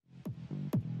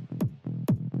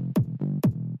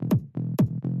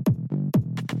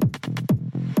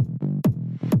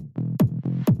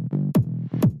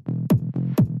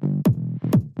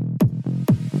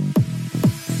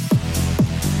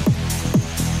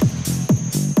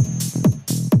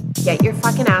Get your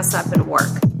fucking ass up and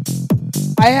work.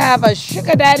 I have a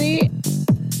sugar daddy.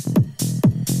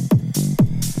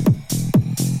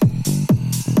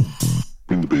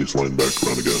 Bring the bass line back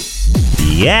around again.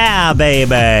 Yeah,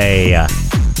 baby.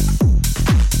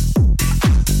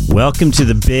 Welcome to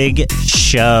the big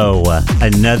show.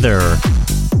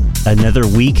 Another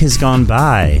week has gone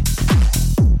by.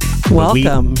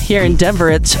 Welcome. Here in Denver,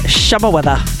 it's summer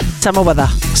weather. Summer weather.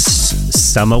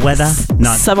 Summer weather?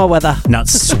 Not summer weather. Not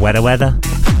sweater weather?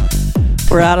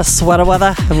 We're out of sweater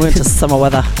weather and we're into summer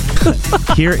weather.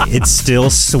 Here, it's still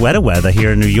sweater weather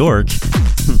here in New York.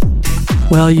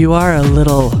 Well, you are a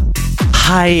little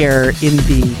higher in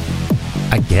the...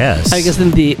 I guess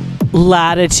in the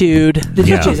latitude. The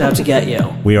DJ's out to get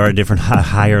you. We are a different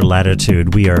higher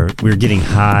latitude. We're getting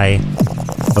high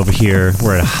over here.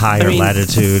 We're at a higher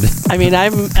latitude. I mean,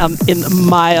 I'm in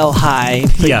mile high,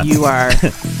 but you are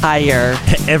higher.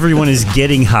 Everyone is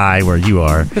getting high where you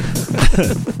are.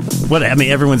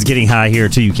 Everyone's getting high here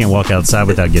too. You can't walk outside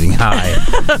without getting high.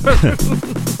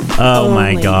 Oh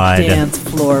my God! Dance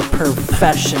floor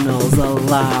professionals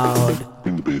allowed.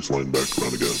 Bring the bass line back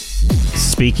around again.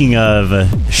 Speaking of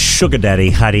sugar daddy,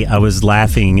 Heidi, I was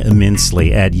laughing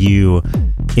immensely at you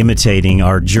imitating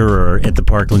our juror at the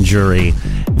Parkland jury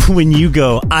when you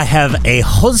go, I have a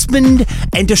husband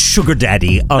and a sugar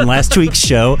daddy on last week's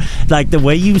show. Like the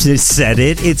way you just said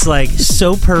it, it's like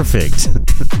so perfect.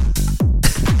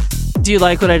 Do you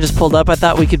like what I just pulled up? I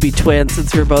thought we could be twins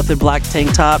since we were both in black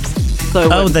tank tops.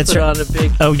 So that's right.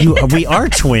 We are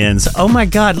twins. Oh my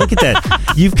God, look at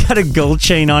that. You've got a gold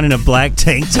chain on and a black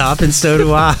tank top, and so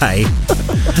do I.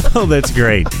 Oh, that's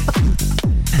great.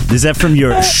 Is that from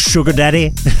your sugar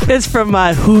daddy? It's from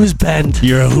my husband.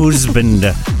 Your husband.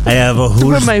 I have a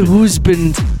husband. From my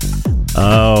husband.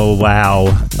 Oh,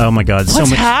 wow. Oh, my God.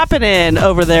 What's happening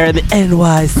over there in the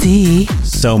NYC?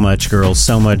 So much, girls.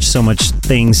 So much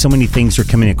things. So many things are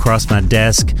coming across my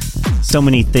desk. So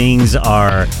many things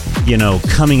are,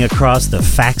 coming across the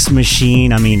fax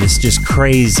machine. I mean, it's just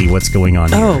crazy what's going on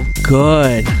here. Oh,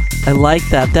 good. I like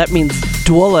that. That means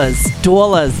doulas.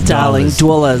 Doulas, darling.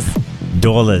 Doulas.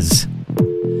 Doulas.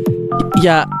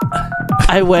 Yeah.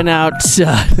 I went out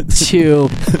to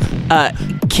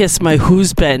kiss my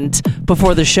husband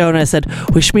before the show, and I said,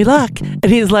 wish me luck. And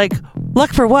he's like,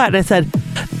 luck for what? And I said,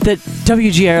 that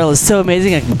WGRL is so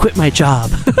amazing, I can quit my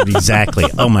job. Exactly.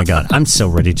 Oh, my God. I'm so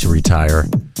ready to retire.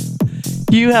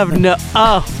 You have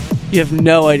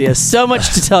no idea. So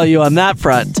much to tell you on that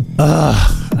front.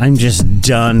 I'm just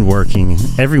done working.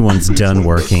 Everyone's done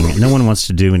working. No one wants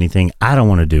to do anything. I don't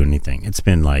want to do anything. It's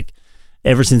been like,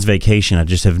 ever since vacation, I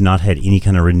just have not had any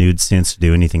kind of renewed sense to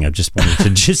do anything. I've just wanted to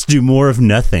just do more of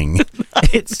nothing.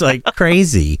 It's like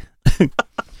crazy.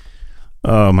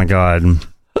 Oh, my God.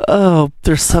 Oh,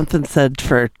 there's something said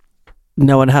for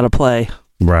knowing how to play.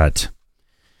 Right.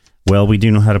 Well, we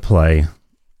do know how to play.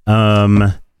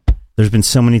 There's been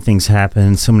so many things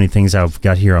happen, so many things I've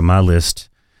got here on my list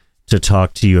to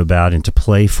talk to you about and to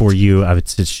play for you.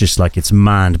 It's just like, it's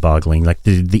mind-boggling. Like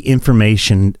the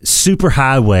information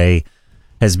superhighway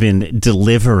has been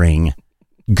delivering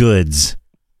goods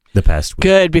the past week.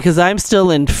 Good, because I'm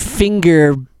still in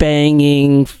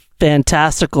finger-banging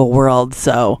fantastical world,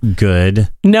 so... Good.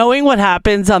 Knowing what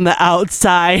happens on the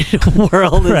outside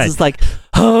world is just like,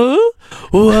 huh?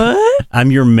 What?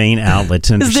 I'm your main outlet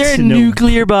to understand. Is there a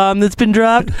nuclear bomb that's been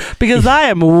dropped? Because I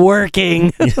am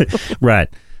working. Right.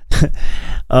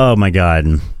 Oh, my God.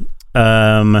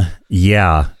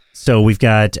 Yeah. So we've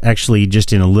got, actually,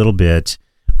 just in a little bit...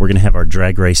 We're going to have our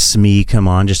Drag Race Smee come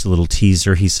on, just a little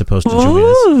teaser. He's supposed to join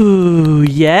us. Ooh,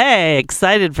 yay.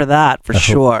 Excited for that, for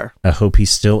sure. I hope he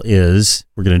still is.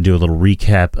 We're going to do a little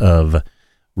recap of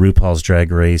RuPaul's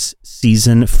Drag Race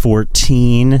Season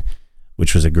 14,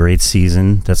 which was a great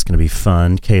season. That's going to be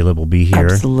fun. Caleb will be here.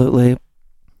 Absolutely.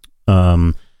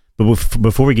 But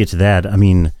before we get to that, I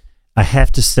mean, I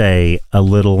have to say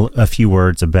a few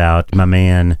words about my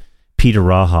man, Peter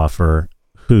Rauhofer,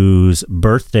 whose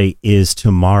birthday is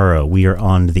tomorrow. We are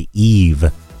on the eve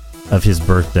of his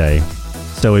birthday.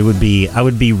 So I would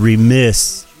be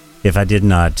remiss if I did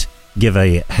not give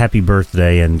a happy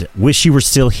birthday and wish you were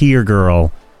still here,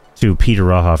 girl, to Peter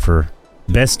Rauhofer.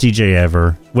 Best DJ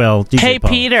ever. Well, DJ Hey, Paul.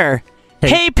 Peter.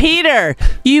 Hey, Peter,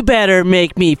 you better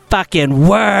make me fucking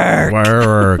work.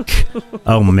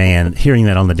 Oh, man. Hearing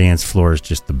that on the dance floor is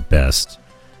just the best.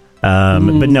 But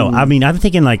no, I mean, I'm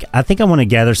thinking I think I want to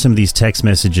gather some of these text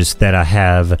messages that I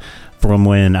have from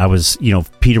when I was,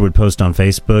 Peter would post on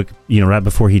Facebook, right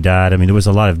before he died. I mean, there was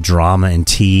a lot of drama and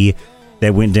tea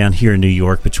that went down here in New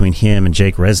York between him and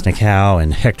Jake Resnickow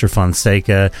and Hector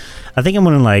Fonseca. I think I'm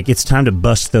going to it's time to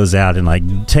bust those out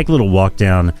and take a little walk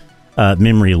down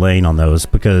memory lane on those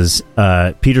because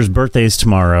Peter's birthday is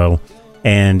tomorrow,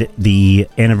 and the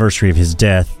anniversary of his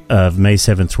death of May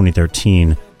 7th,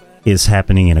 2013 is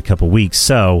happening in a couple weeks.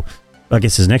 So I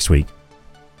guess it's next week.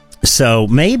 So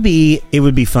maybe it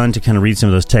would be fun to kind of read some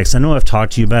of those texts. I know I've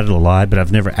talked to you about it a lot, but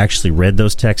I've never actually read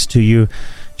those texts to you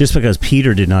just because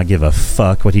Peter did not give a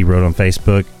fuck what he wrote on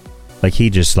Facebook. Like, he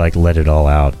just, like, let it all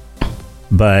out.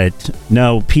 But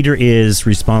no, Peter is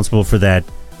responsible for that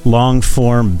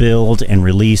long-form build and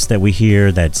release that we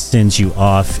hear that sends you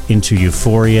off into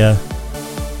euphoria.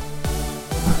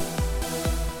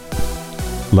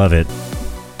 Love it.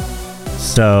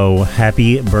 So,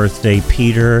 happy birthday,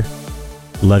 Peter.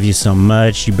 Love you so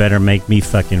much. You better make me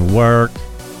fucking work.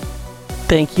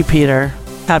 Thank you, Peter.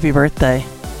 Happy birthday.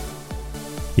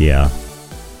 Yeah.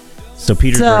 So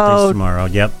Peter's birthday's tomorrow.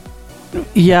 Yep.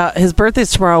 Yeah, his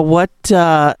birthday's tomorrow. What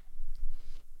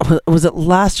was it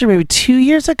last year, maybe 2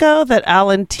 years ago, that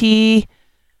Alan T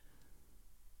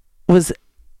was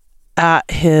at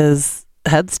his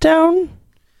headstone?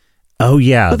 Oh,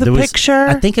 yeah. With a picture?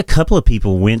 I think a couple of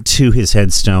people went to his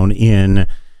headstone in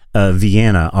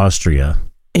Vienna, Austria.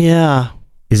 Yeah.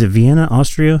 Is it Vienna,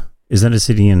 Austria? Is that a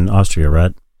city in Austria,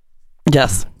 right?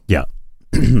 Yes. Yeah.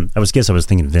 I was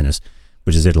thinking Venice,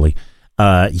 which is Italy.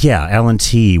 Yeah, Alan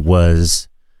T was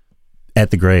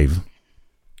at the grave,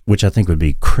 which I think would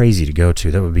be crazy to go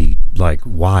to. That would be like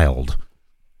wild.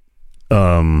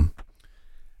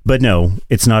 But no,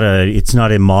 it's not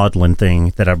a maudlin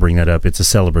thing that I bring that up. It's a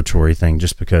celebratory thing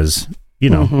just because,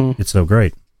 it's so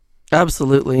great.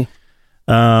 Absolutely.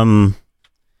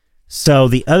 So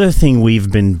the other thing we've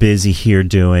been busy here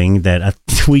doing that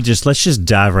let's just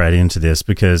dive right into this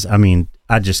because, I mean,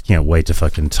 I just can't wait to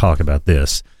fucking talk about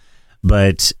this.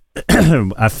 But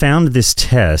I found this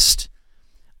test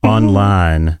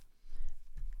online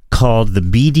called the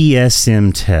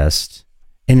BDSM test,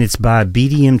 and it's by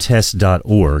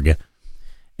bdmtest.org.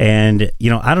 And,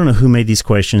 I don't know who made these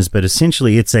questions, but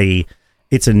essentially it's a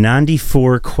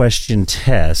 94 question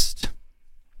test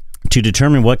to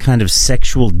determine what kind of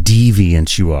sexual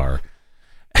deviant you are.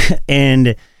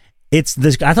 And I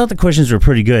thought the questions were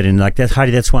pretty good. And like that,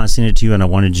 Heidi, that's why I sent it to you and I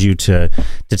wanted you to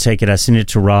take it. I sent it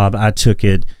to Rob. I took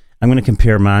it. I'm going to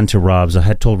compare mine to Rob's. I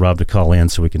had told Rob to call in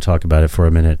so we can talk about it for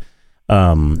a minute.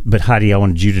 But Heidi, I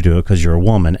wanted you to do it because you're a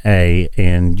woman, A,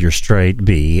 and you're straight,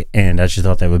 B. And I just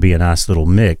thought that would be a nice little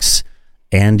mix.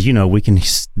 And, we can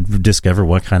discover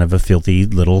what kind of a filthy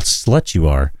little slut you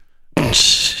are.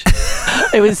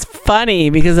 It was funny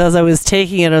because as I was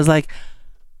taking it, I was like,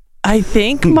 I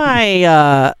think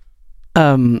my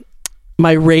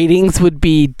my ratings would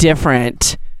be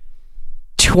different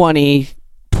 20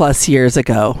 plus years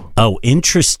ago. Oh,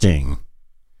 interesting.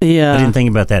 Yeah. I didn't think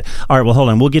about that. All right, well, hold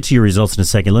on. We'll get to your results in a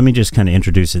second. Let me just kind of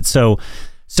introduce it. So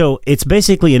it's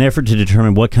basically an effort to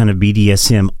determine what kind of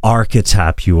BDSM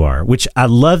archetype you are, which I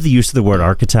love the use of the word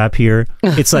archetype here.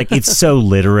 It's like, it's so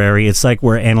literary. It's like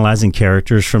we're analyzing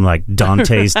characters from like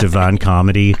Dante's Divine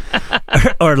Comedy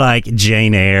or like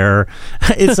Jane Eyre.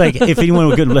 It's like, if anyone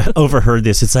would overheard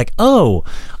this, it's like, oh,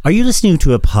 are you listening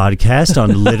to a podcast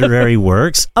on literary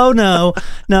works? Oh, no,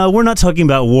 we're not talking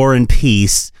about War and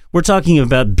Peace. We're talking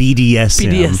about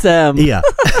BDSM. BDSM. Yeah.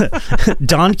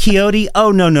 Don Quixote? Oh,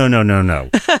 no.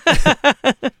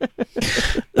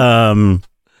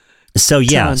 So,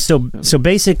 yeah. So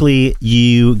basically,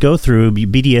 you go through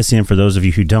BDSM, for those of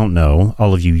you who don't know,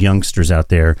 all of you youngsters out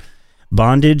there,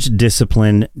 bondage,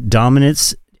 discipline,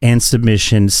 dominance and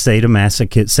submission, sadism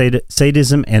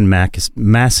and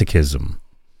masochism.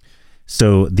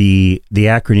 So the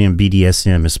acronym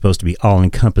BDSM is supposed to be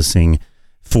all-encompassing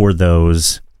for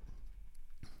those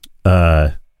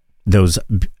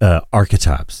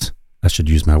archetypes. I should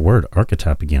use my word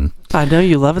archetype again. I know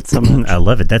you love it so much. I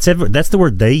love it. That's the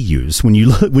word they use when you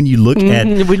look at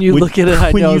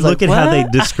how they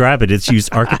describe it. It's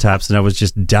used archetypes, and I was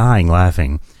just dying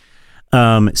laughing.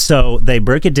 So they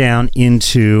break it down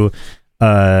into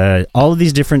all of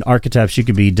these different archetypes. You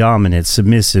could be dominant,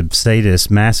 submissive, sadist,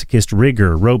 masochist,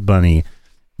 rigger, rope bunny,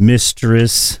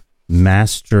 mistress,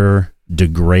 master,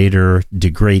 degrader,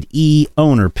 degradee,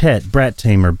 owner, pet, brat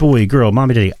tamer, boy, girl,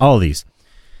 mommy, daddy, all these.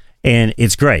 And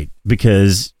it's great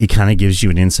because it kind of gives you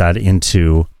an insight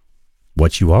into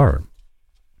what you are.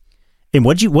 And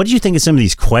what do you think of some of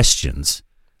these questions?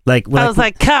 I was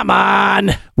like, come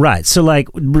on. Right. So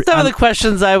some of the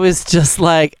questions I was just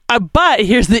like, but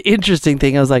here's the interesting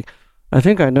thing. I was like, I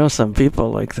think I know some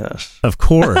people like this. Of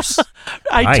course.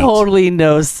 I totally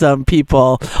know some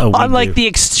people on do. the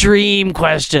extreme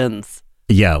questions.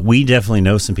 Yeah, we definitely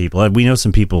know some people. We know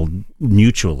some people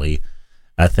mutually,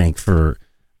 I think, for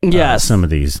some of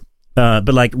these.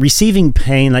 but like receiving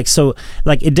pain, like so,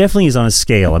 like it definitely is on a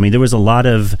scale. I mean, there was a lot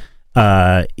of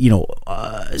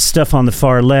stuff on the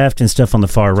far left and stuff on the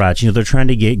far right. They're trying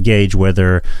to gauge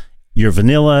whether you're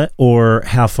vanilla or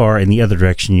how far in the other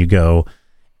direction you go.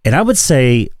 And I would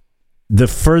say the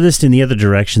furthest in the other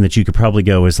direction that you could probably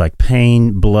go is like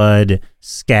pain, blood,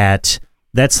 scat.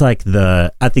 That's like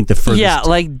I think the furthest. Yeah,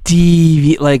 like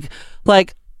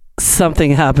like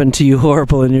something happened to you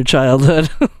horrible in your childhood.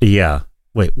 Yeah.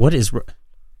 Wait, what is...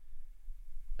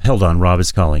 Hold on, Rob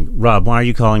is calling. Rob, why are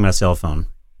you calling my cell phone?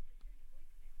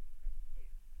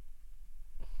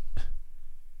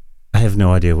 I have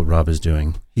no idea what Rob is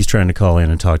doing. He's trying to call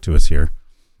in and talk to us here.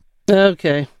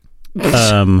 Okay.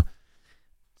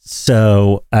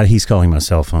 So he's calling my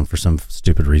cell phone for some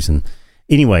stupid reason.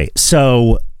 Anyway,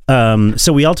 so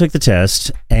we all took the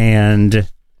test, and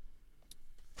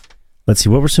let's see,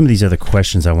 what were some of these other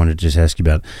questions I wanted to just ask you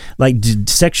about? Like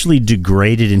sexually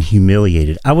degraded and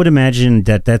humiliated. I would imagine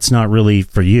that that's not really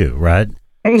for you, right?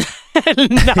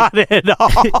 Not at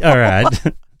all. All right.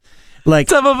 Like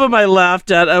some of them I laughed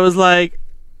at. I was like,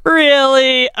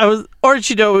 really?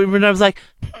 When I was like,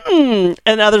 and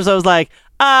others I was like,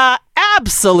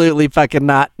 absolutely fucking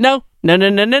not. No.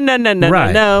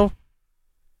 Right. No.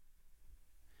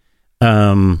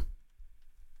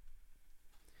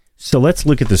 So let's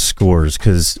look at the scores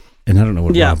and I don't know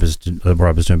what Rob is doing,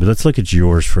 but let's look at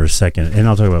yours for a second, and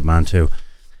I'll talk about mine too.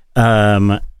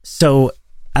 So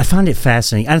I find it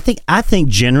fascinating. I think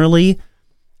generally,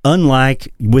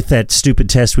 unlike with that stupid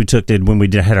test we took when we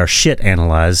had our shit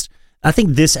analyzed, I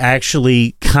think this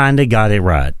actually kind of got it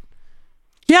right.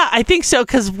 Yeah, I think so,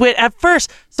 because at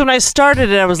first, so when I started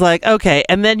it, I was like, okay,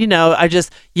 and then, you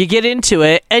get into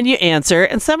it, and you answer,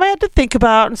 and some I had to think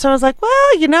about, and so I was like,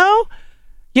 well,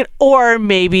 or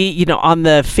maybe, on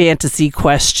the fantasy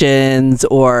questions,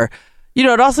 or,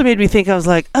 it also made me think, I was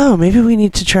like, oh, maybe we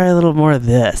need to try a little more of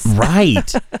this.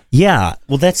 Right. Yeah.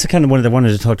 Well, that's the kind of one that I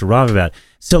wanted to talk to Rob about.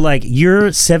 So, like, you're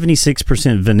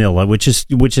 76% vanilla, which is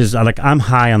like, I'm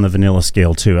high on the vanilla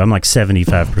scale, too. I'm like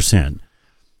 75%.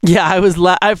 Yeah, I was.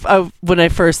 When I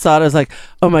first saw it, I was like,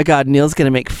 "Oh my god, Neil's gonna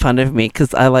make fun of me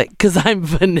because I'm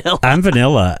vanilla." I'm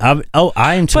vanilla. I am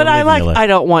totally but vanilla. I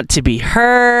don't want to be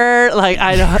her. Like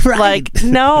I don't right.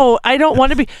 No, I don't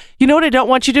want to be. You know what I don't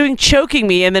want you doing? Choking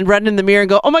me and then run in the mirror and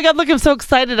go, "Oh my god, look! I'm so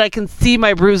excited! I can see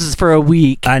my bruises for a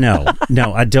week." I know.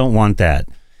 No, I don't want that.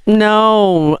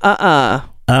 No.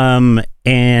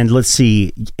 And let's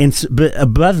see, but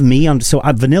above me,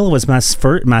 vanilla was my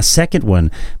second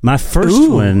one. My first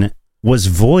one was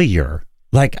voyeur.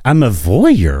 Like, I'm a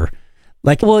voyeur.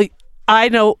 Like, well, I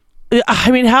know. I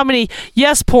mean, how many?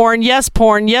 Yes, porn.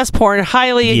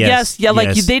 Highly. Yes. Yeah.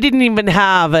 Like yes. They didn't even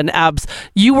have an abs.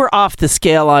 You were off the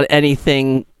scale on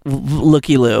anything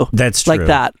looky loo. That's true. Like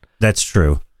that. That's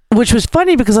true. Which was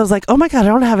funny because I was like, oh my God, I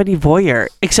don't have any voyeur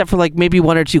except for like maybe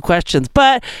one or two questions.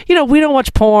 But, we don't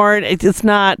watch porn. It's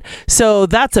not. So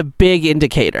that's a big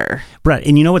indicator. Right.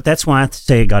 And you know what? That's why I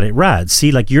say I got it right.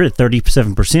 See, like you're at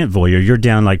 37% voyeur. You're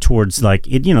down like towards like,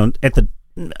 at the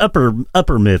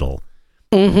upper middle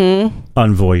on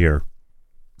voyeur.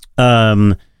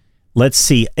 Let's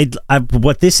see. I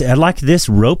like this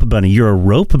rope bunny. You're a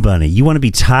rope bunny. You want to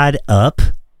be tied up?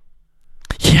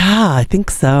 Yeah, I think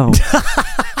so.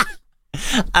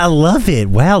 I love it.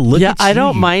 Wow, look at you. I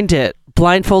don't mind it.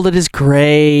 Blindfolded is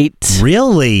great.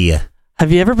 Really?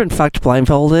 Have you ever been fucked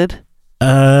blindfolded?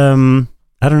 I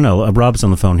don't know. Rob's on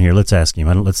the phone here. Let's ask him.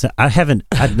 I haven't.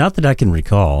 Not that I can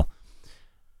recall.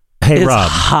 Hey, it's Rob.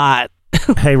 Hot.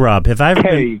 Hey, Rob. Have I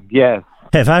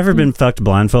ever been fucked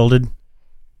blindfolded?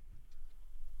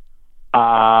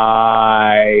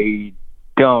 I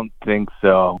don't think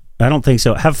so. I don't think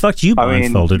so. Have fucked you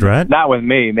blindfolded, right? Not with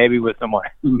me. Maybe with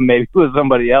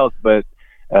somebody else, but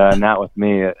not with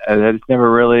me. That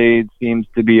never really seems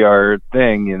to be our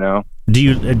thing, Do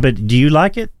you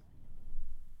like it?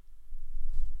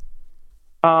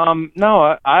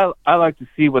 No, I like to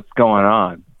see what's going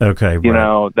on. Okay,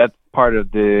 right. That's part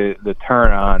of the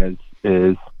turn on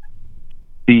is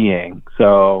seeing.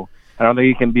 So I don't think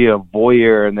you can be a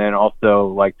voyeur and then also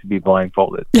like to be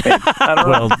blindfolded. I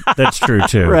don't know. Well, that's true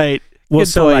too. Right. Well, Good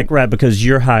so point. like, right, because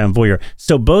you're high on voyeur.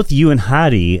 So both you and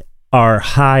Heidi are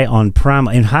high on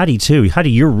primal, and Heidi too.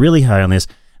 Heidi, you're really high on this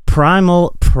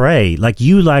primal prey. Like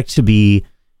you like to be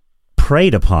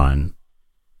preyed upon.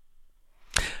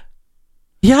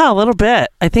 Yeah, a little bit.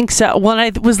 I think so. When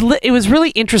it was really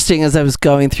interesting as I was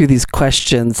going through these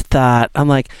questions that I'm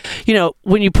like,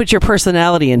 when you put your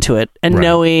personality into it and Right.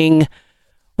 knowing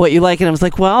what you like, and I was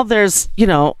like, well, there's,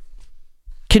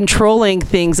 controlling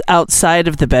things outside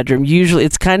of the bedroom. Usually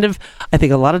it's kind of, I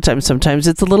think a lot of times, sometimes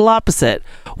it's a little opposite.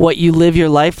 What you live your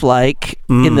life like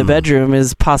in the bedroom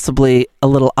is possibly a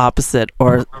little opposite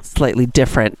or slightly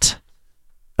different.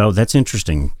 Oh, that's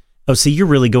interesting. Oh, see, you're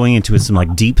really going into some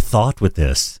like deep thought with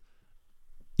this.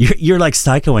 You're like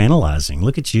psychoanalyzing.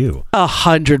 Look at you.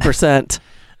 100%.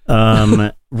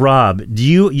 Rob,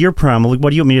 you're probably,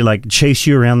 what do you want me to like chase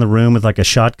you around the room with like a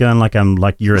shotgun, like I'm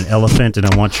like you're an elephant and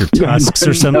I want your tusks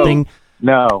or something?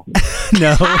 No.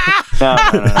 No. No.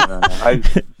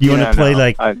 You want to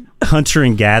play hunter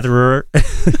and gatherer?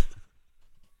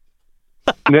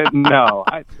 No.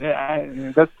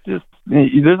 That's just,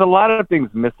 there's a lot of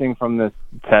things missing from this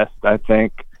test, I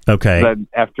think. Okay. That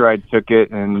after I took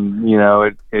it and,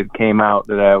 it came out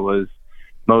that I was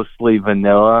mostly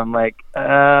vanilla. I'm like,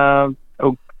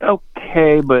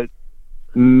 okay, but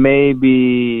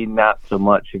maybe not so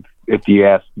much if you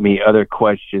ask me other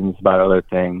questions about other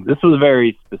things. This was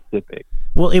very specific.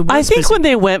 Well, it was I think when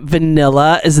they went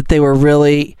vanilla is that they were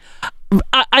really,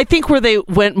 I think where they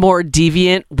went more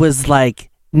deviant was like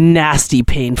nasty,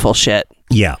 painful shit.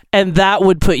 Yeah. And that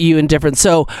would put you in different.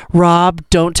 So, Rob,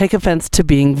 don't take offense to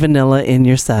being vanilla in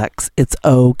your sex. It's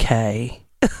okay.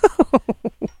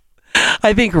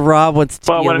 I think Rob wants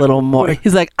to be a little more.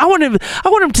 He's like, I want him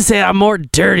to say I'm more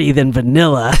dirty than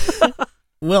vanilla.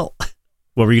 Well,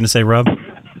 what were you going to say, Rob?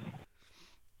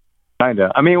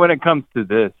 Kinda. I mean, when it comes to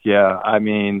this, yeah. I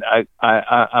mean,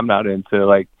 I'm not into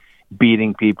like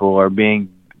beating people or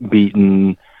being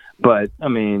beaten, but I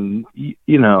mean,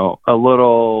 a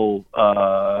little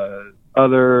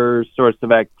other sorts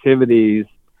of activities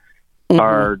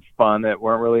are fun that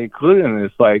weren't really included in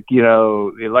this, like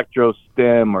electro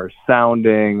stim or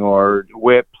sounding or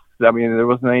whips. I mean, there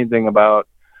wasn't anything about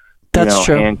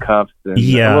true. Handcuffs and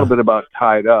a little bit about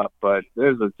tied up, but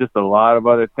there's just a lot of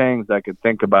other things I could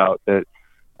think about that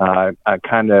I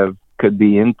kind of could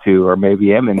be into or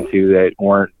maybe am into that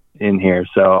weren't in here.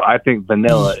 So I think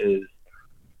vanilla is.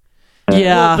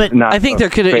 But I think there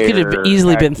could have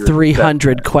easily been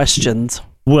 300 questions.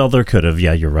 Well, there could have.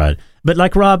 Yeah, you're right. But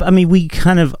like Rob, I mean, we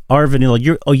kind of are vanilla.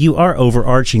 You are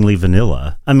overarchingly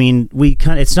vanilla. I mean,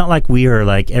 it's not like we are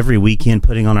like every weekend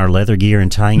putting on our leather gear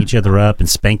and tying each other up and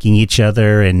spanking each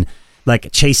other and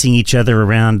like chasing each other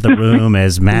around the room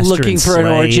as master looking and for slave.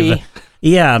 An orgy.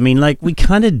 Yeah, I mean, like we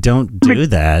kind of don't do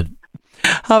that.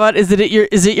 How about is it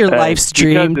your life's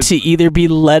dream to either be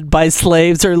led by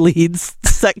slaves or lead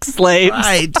sex slaves?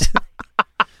 Right.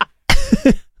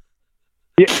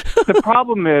 Yeah, the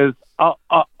problem is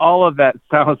all of that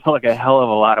sounds like a hell of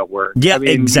a lot of work. Yeah, I mean,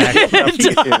 exactly.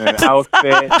 In an outfit,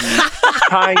 and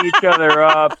tying each other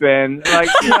up, and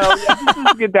let's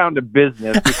just get down to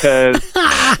business because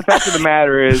the fact of the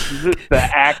matter is the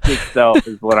act itself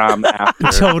is what I'm after.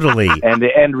 Totally. And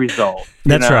the end result.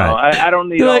 That's right. I don't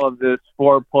need all of this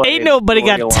foreplay. Ain't nobody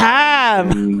got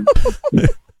time.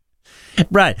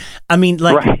 Right. I mean,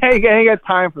 like, right. I ain't got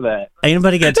time for that. Ain't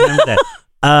nobody got time for that.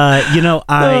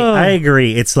 I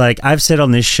agree. It's like I've said on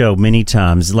this show many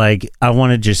times, like I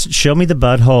want to just show me the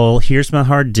butthole. Here's my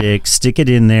hard dick. Stick it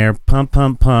in there. Pump,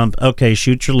 pump, pump. Okay,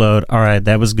 shoot your load. All right,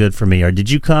 that was good for me. Or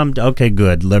did you come? Okay,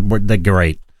 good.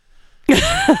 Great.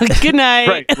 Good night.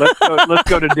 Right. Let's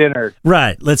go to dinner.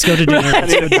 Right. Let's go to dinner.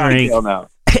 Let's go drink.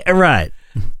 Right.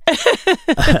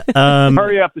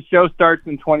 Hurry up, the show starts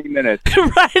in 20 minutes.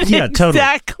 Right, yeah, totally.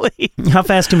 Exactly. How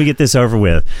fast can we get this over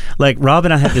with? Like Rob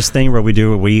and I have this thing where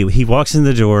he walks in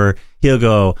the door, he'll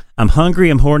go, I'm hungry,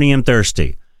 I'm horny, I'm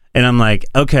thirsty. And I'm like,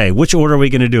 okay, which order are we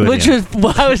going to do it in?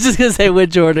 I was just going to say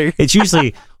which order. It's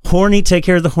usually horny, take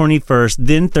care of the horny first,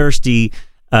 then thirsty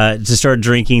to start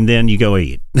drinking, then you go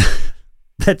eat.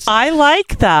 I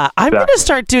like that. I'm going to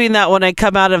start doing that when I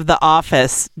come out of the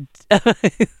office.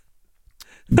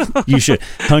 You should.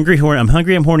 Hungry, horny. I'm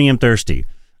hungry, I'm horny, I'm thirsty.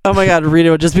 Oh my God,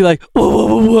 Rita would just be like,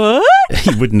 what?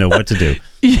 He wouldn't know what to do.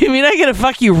 You mean I'm going to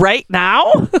fuck you right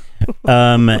now?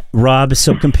 Rob,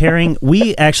 so comparing,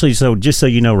 just so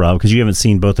you know, Rob, because you haven't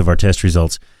seen both of our test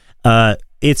results,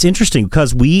 it's interesting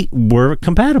because we were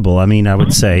compatible. I mean, I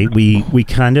would say we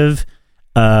kind of,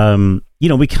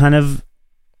 we kind of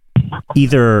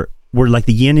either were like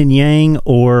the yin and yang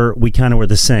or we kind of were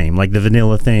the same, like the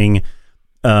vanilla thing.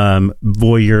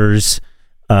 Voyeurs,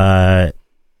 I'm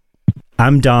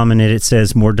dominant. It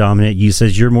says more dominant. You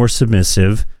says you're more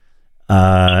submissive.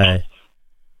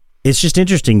 It's just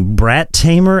interesting. Brat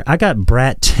tamer. I got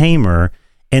brat tamer,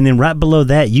 and then right below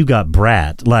that you got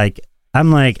brat.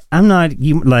 I'm not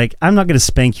going to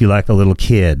spank you like a little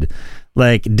kid.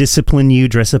 Like discipline you,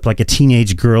 dress up like a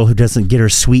teenage girl who doesn't get her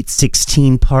sweet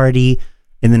 16 party,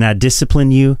 and then I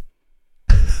discipline you.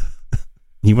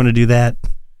 You want to do that?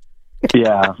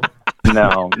 Yeah.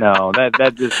 No.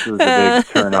 That just was a big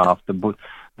turn off.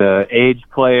 The age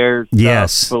players,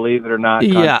 Yes. believe it or not,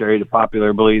 Yeah. contrary to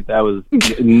popular belief, that was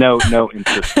no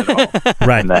interest at all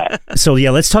Right. in that. So yeah,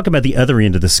 let's talk about the other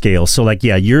end of the scale. So like,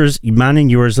 yeah, mine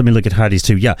and yours. Let me look at Heidi's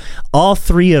too. Yeah, all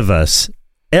three of us,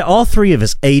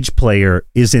 age player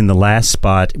is in the last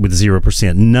spot with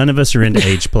 0%. None of us are into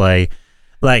age play.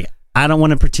 Like, I don't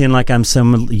want to pretend like I'm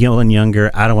someone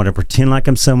younger. I don't want to pretend like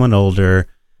I'm someone older.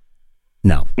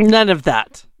 No, None of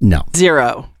that. no.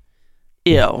 0.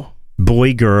 Ew.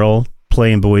 Boy, girl,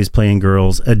 playing boys, playing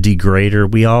girls, a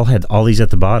degrader. We all had all these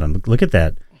at the bottom. Look at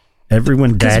that.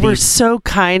 Everyone, Because daddy. we're so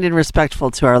kind and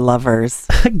respectful to our lovers.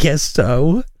 I guess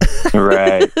so.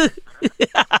 Right.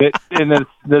 And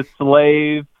the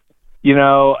slave,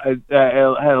 I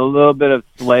had a little bit of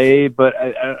slave, but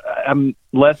I'm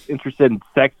less interested in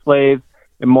sex slaves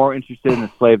and more interested in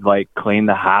a slave like clean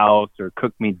the house or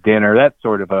cook me dinner. That's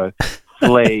sort of a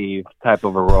slave type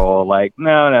of a role. Like,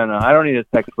 no. I don't need a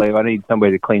sex slave. I need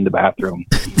somebody to clean the bathroom.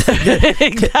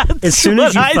 That's As soon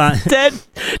as what you I find- said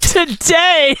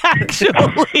today,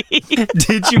 actually.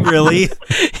 Did you really?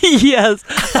 Yes.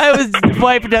 I was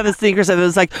wiping down the sink or something. I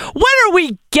was like, when are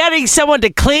we getting someone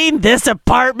to clean this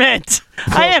apartment?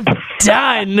 I am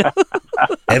done.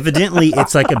 Evidently,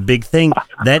 it's like a big thing.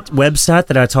 That website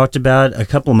that I talked about a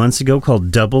couple of months ago called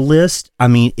Double List, I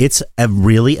mean, it's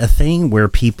really a thing where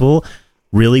people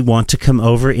really want to come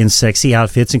over in sexy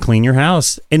outfits and clean your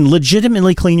house and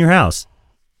legitimately clean your house.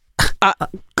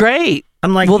 Great.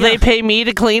 I'm like, Will yeah. they pay me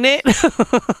to clean it?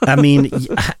 I mean,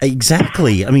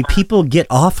 exactly. I mean, people get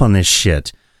off on this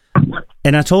shit.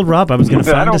 And I told Rob I was going to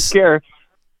I find don't us. care.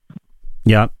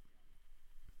 Yeah.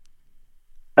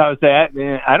 I would say,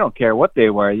 I don't care what they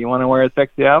wear. You want to wear a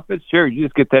sexy outfit? Sure, you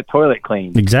just get that toilet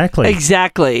cleaned. Exactly.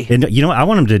 Exactly. And you know what? I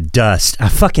want them to dust. I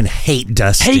fucking hate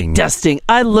dusting. Hate dusting.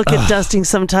 I look at dusting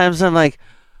sometimes and I'm like,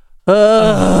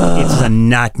 ugh. It's a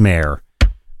nightmare.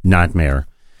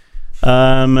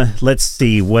 Let's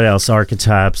see what else.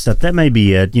 Archetypes. That may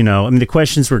be it. I mean, the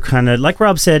questions were kind of like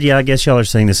Rob said. Yeah, I guess y'all are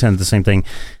saying the same thing.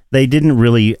 They didn't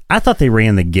really. I thought they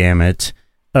ran the gamut.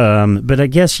 But I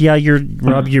guess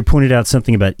Rob. You pointed out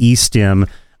something about E-STEM.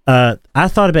 I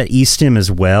thought about E-STEM as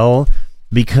well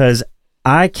because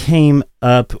I came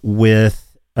up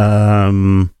with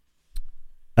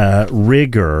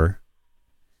rigor,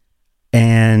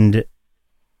 and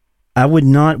I would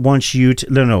not want you to.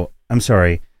 No. I'm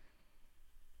sorry.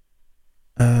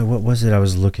 What was it I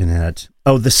was looking at?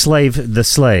 Oh, the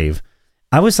slave.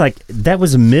 I was like, that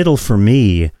was a middle for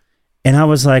me. And I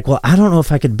was like, well, I don't know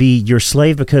if I could be your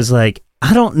slave because like,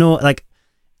 I don't know, like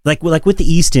with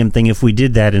the E-STEM thing, if we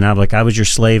did that and I was your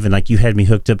slave and like you had me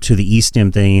hooked up to the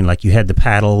E-STEM thing, like you had the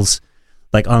paddles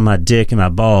like on my dick and my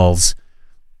balls,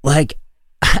 like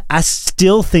I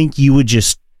still think you would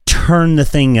just turn the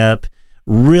thing up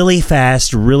really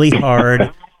fast, really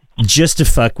hard just to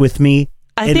fuck with me.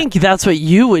 I think that's what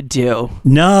you would do.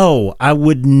 No, I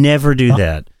would never do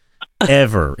that.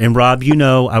 Ever. And Rob,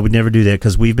 I would never do that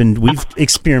because we've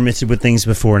experimented with things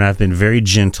before and I've been very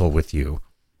gentle with you.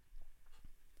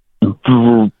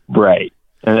 Right.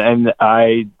 And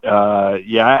I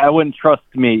wouldn't trust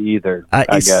me either, I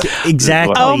guess.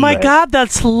 Exactly. Oh my God,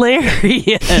 that's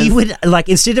hilarious. He would, like,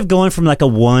 instead of going from like a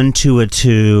 1 to a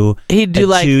 2, He'd do a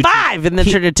like 2, 5 and then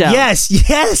turn it down. Yes,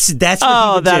 that's what he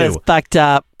Oh, would that do. is fucked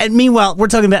up. And meanwhile, we're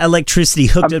talking about electricity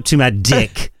hooked up to my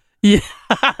dick. Yeah,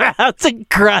 that's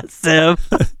aggressive.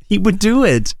 He would do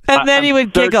it. And then he would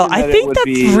certain giggle. that I it think would that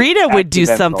be Rita would do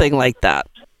accidental. something like that.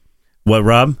 What,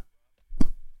 Rob?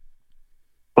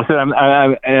 So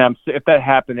if that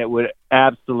happened, it would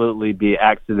absolutely be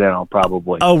accidental,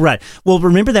 probably. Oh, right. Well,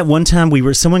 remember that one time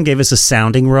someone gave us a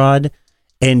sounding rod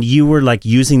and you were like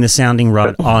using the sounding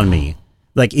rod on me.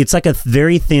 Like it's like a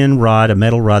very thin rod, a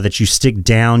metal rod that you stick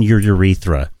down your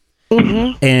urethra.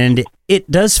 Mm-hmm. And it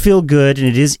does feel good and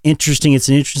it is interesting. It's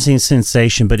an interesting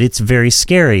sensation, but it's very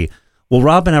scary. Well,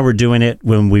 Rob and I were doing it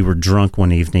when we were drunk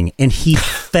one evening and he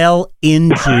fell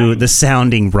into the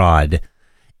sounding rod.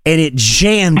 And it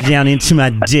jammed down into my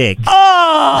dick.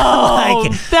 Oh,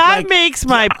 that makes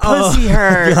my pussy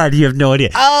hurt. God, you have no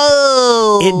idea.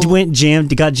 Oh,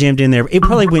 It got jammed in there. It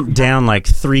probably went down like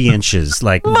 3 inches,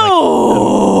 maybe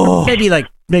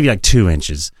 2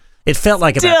 inches. It felt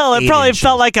like still, about 8 it probably inches.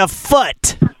 felt like a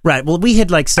foot. Right. Well, we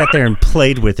had like sat there and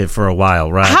played with it for a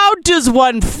while, right? How does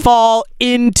one fall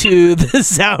into the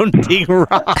sounding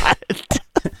rod?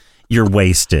 You're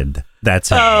wasted.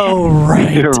 That's it. Oh,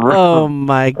 right. Oh,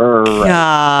 my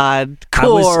God.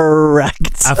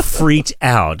 Correct. I freaked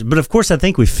out. But of course, I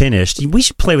think we finished. We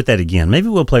should play with that again. Maybe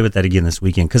we'll play with that again this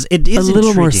weekend because it is a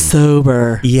little more intriguing.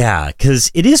 sober. Yeah, because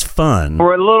it is fun.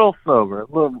 Or a little sober.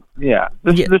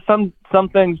 There's some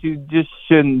things you just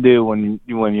shouldn't do when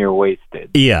you're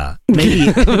wasted. Yeah,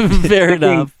 maybe. Fair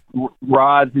enough.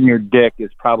 Rods in your dick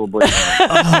is probably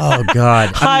Oh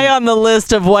God, high on the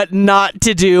list of what not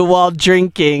to do while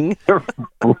drinking.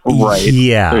 right.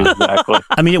 Yeah, Exactly.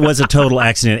 I mean, it was a total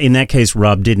accident. In that case,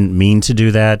 Rob didn't mean to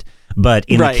do that. But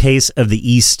in the case of the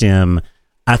E-stem,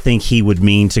 I think he would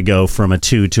mean to go from a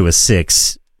 2 to a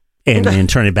 6 and then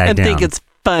turn it back and down. think it's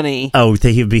funny. Oh,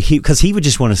 because he would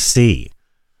just want to see.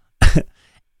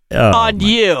 On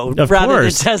you, Of rather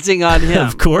course. than testing on him.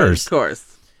 Of course. Of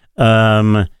course.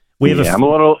 We have I'm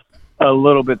a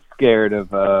little bit scared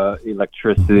of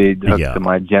electricity hooked to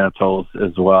my genitals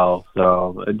as well,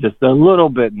 so just a little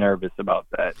bit nervous about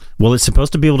that. Well, it's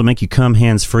supposed to be able to make you come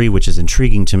hands-free, which is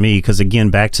intriguing to me because, again,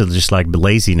 back to just like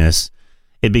laziness,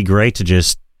 it'd be great to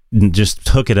just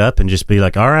hook it up and just be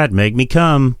like, all right, make me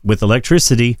come with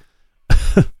electricity.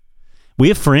 We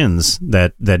have friends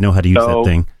that know how to use that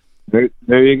thing.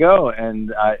 There you go.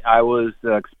 And I was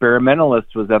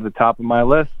experimentalist was at the top of my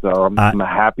list, so I'm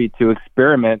happy to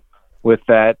experiment with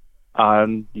that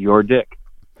on your dick.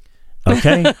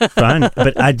 Okay, fine.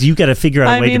 But you got to figure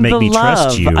out a way to make me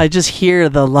trust you. I just hear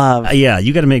the love. Yeah,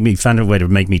 you got to find a way to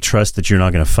make me trust that you're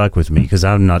not going to fuck with me because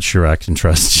I'm not sure I can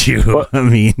trust you. Well, I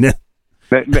mean,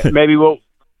 maybe we'll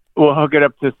hook it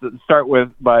up to start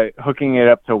with by hooking it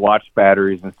up to watch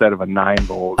batteries instead of a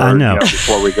 9-volt. I know.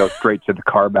 Before we go straight to the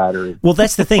car battery. Well,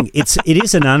 that's the thing. It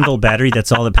is a 9-volt battery.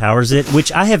 That's all that powers it.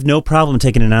 Which I have no problem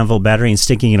taking a 9-volt battery and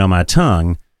sticking it on my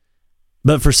tongue.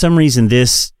 But for some reason,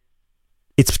 it's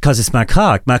because it's my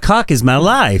cock. My cock is my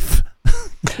life.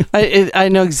 I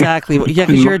know exactly. Yeah,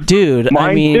 because you're a dude.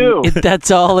 Mine too.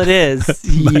 That's all it is.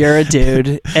 You're a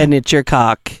dude, and it's your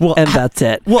cock, and that's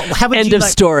it. Well, how would End you of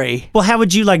story. Well, how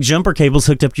would you like jumper cables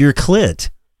hooked up to your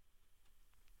clit?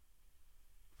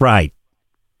 Right.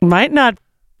 I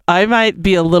might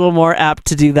be a little more apt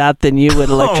to do that than you would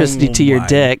electricity to your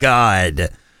dick. God.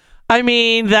 I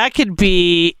mean, that could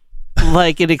be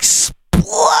like an explosive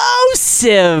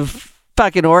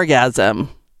fucking orgasm.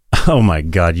 Oh my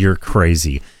God, you're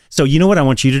crazy. So you know what I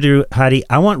want you to do, Heidi?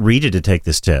 I want Rita to take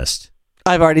this test.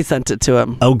 I've already sent it to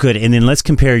him. Oh, good. And then let's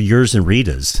compare yours and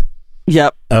Rita's.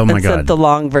 Yep. Oh my God. Sent the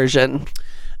long version.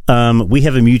 We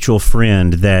have a mutual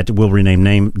friend that will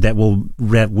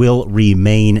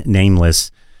remain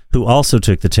nameless, who also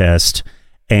took the test,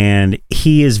 and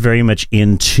he is very much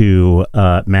into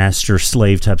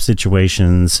master-slave type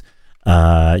situations.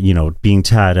 Being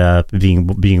tied up,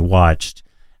 being watched.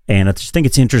 And I just think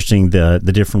it's interesting the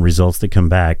different results that come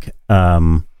back.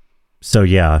 So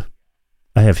yeah,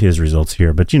 I have his results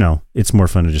here, but it's more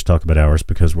fun to just talk about ours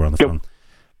because we're on the phone.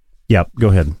 Yeah, go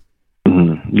ahead.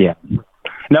 Yeah.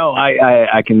 No,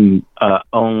 I can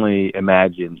only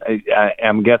imagine.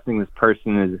 I'm guessing this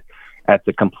person is at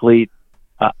the complete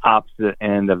opposite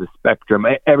end of the spectrum.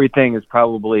 Everything is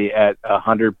probably at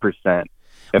 100%.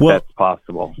 If that's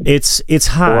possible. It's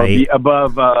high. Or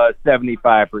above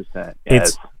 75%.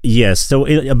 Yes. So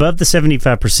above the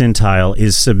 75 percentile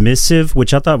is submissive,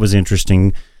 which I thought was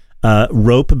interesting.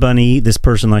 Rope bunny, this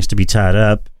person likes to be tied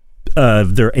up.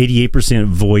 They're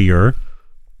 88% voyeur.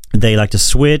 They like to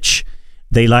switch.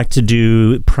 They like to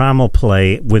do primal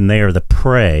play when they are the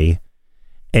prey,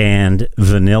 and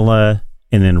vanilla,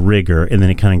 and then rigor, and then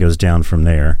it kind of goes down from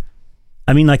there.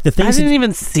 I mean, like the things. I didn't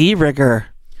even see rigor.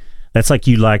 That's like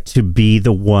you like to be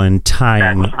the one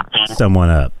tying someone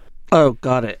up. Oh,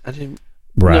 got it. I didn't.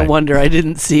 Right. No wonder I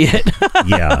didn't see it.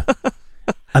 Yeah.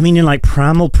 I mean, in like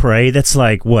primal prey, that's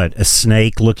like what? A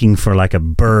snake looking for like a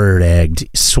bird egg to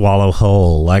swallow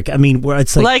whole. Like, I mean, where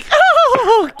it's like,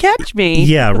 oh, catch me.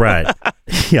 Yeah, right.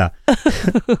 Yeah.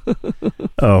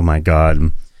 Oh my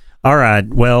God. All right.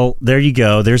 Well, there you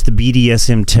go. There's the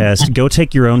BDSM test. Go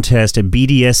take your own test at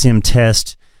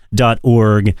bdsmtest.org.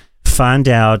 Find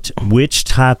out which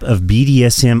type of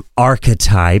BDSM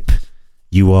archetype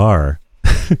you are.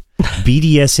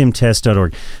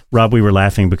 BDSMtest.org. Rob, we were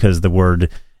laughing because the way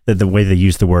they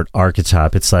use the word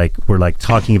archetype, it's like we're like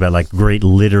talking about like great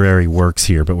literary works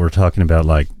here, but we're talking about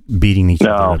like beating each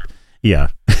other up. Yeah.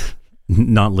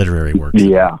 Not literary works.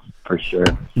 Yeah, for sure.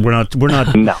 We're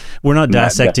not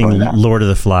dissecting Lord of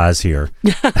the Flies here.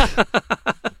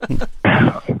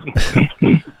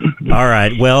 All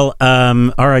right. Well,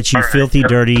 all right, you filthy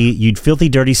dirty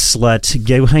slut.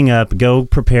 Go hang up. Go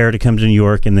prepare to come to New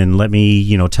York, and then let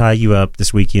me, tie you up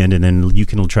this weekend, and then you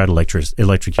can try to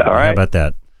electrocute. All right. How about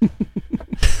that?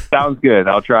 Sounds good.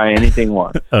 I'll try anything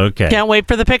once. Okay. Can't wait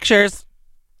for the pictures.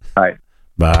 All right.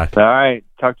 Bye. All right.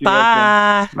 Talk to you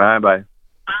guys soon. Bye. Bye.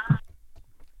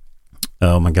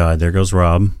 Oh my God, there goes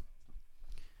Rob.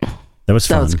 That was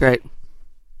fun. That was great.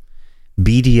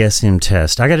 BDSM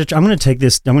test. I'm gonna take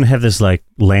this. I'm gonna have this like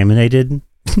laminated.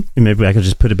 Maybe I could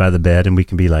just put it by the bed, and we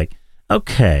can be like,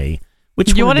 okay,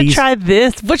 which You one want of to these? try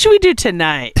this? What should we do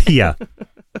tonight? Yeah.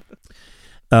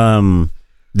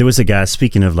 There was a guy,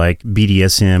 speaking of like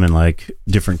BDSM and like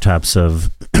different types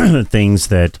of things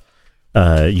that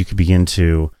you could be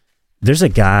into. There's a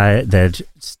guy that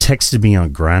texted me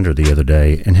on Grindr the other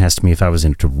day and asked me if I was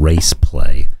into race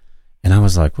play. And I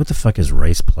was like, what the fuck is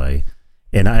race play?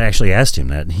 And I actually asked him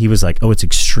that. And he was like, oh, it's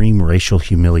extreme racial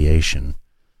humiliation.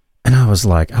 And I was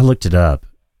like, I looked it up.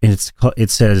 And it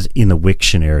says in the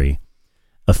Wiktionary,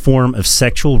 a form of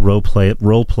sexual role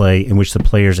play in which the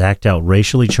players act out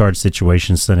racially charged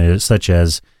situations such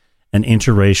as an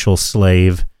interracial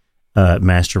slave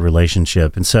master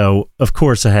relationship. And so, of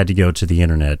course, I had to go to the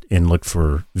internet and look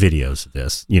for videos of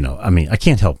this. You know, I mean, I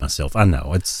can't help myself. I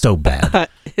know it's so bad.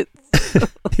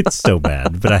 It's so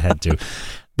bad, but I had to.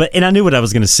 And I knew what I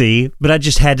was going to see, but I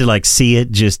just had to like see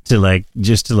it just to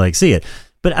see it.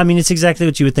 But I mean, it's exactly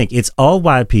what you would think. It's all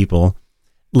white people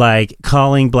like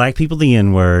calling black people the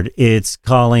N-word. It's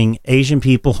calling Asian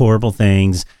people horrible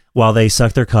things while they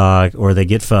suck their cock or they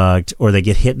get fucked or they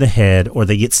get hit in the head or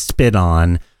they get spit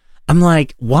on. I'm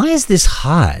like, why is this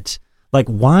hot? Like,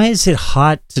 why is it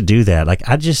hot to do that? Like,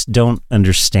 I just don't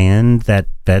understand that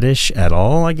fetish at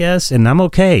all, I guess. And I'm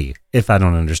okay if I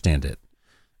don't understand it.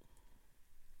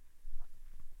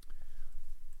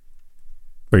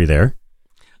 Are you there?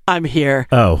 I'm here.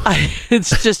 Oh.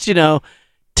 It's just,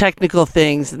 technical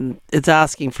things, and it's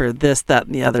asking for this, that,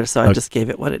 and the other, so I just gave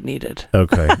it what it needed.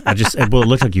 Okay. It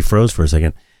looked like you froze for a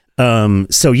second.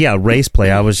 So yeah, race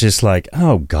play. I was just like,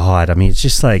 oh God. I mean, it's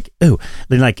just like, ooh,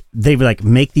 they would like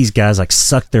make these guys like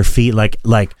suck their feet, like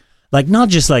not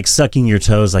just like sucking your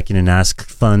toes, like in a nice,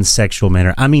 fun, sexual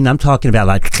manner. I mean, I'm talking about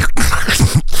like,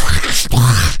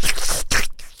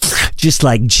 just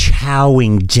like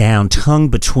chowing down, tongue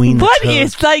between the What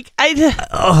toes. is like?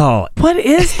 What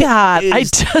is that? I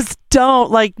just don't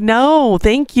like. No,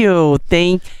 thank you.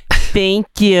 Thank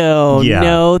you. Yeah.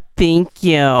 No, thank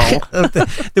you.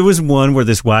 There was one where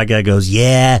this white guy goes,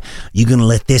 yeah, you gonna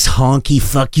let this honky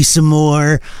fuck you some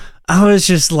more? I was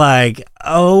just like,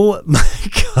 oh my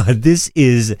God, this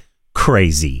is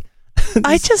crazy.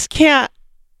 I just can't.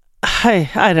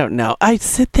 I don't know. I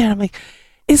sit there and I'm like,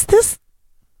 is this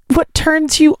what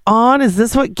turns you on? Is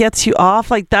this what gets you off?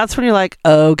 Like, that's when you're like,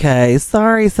 okay,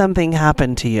 sorry, something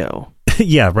happened to you.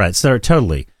 Yeah, right. So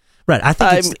totally. Right. I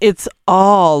think it's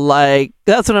all like,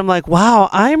 that's when I'm like, wow,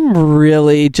 I'm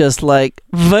really just like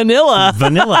vanilla.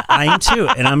 Vanilla. I am too.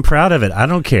 And I'm proud of it. I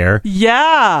don't care.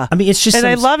 Yeah. I mean, it's just. And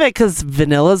I love it because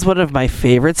vanilla is one of my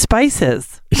favorite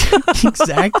spices.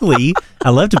 Exactly. I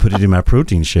love to put it in my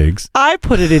protein shakes. I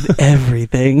put it in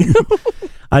everything.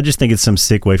 I just think it's some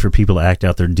sick way for people to act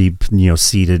out their deep,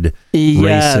 seated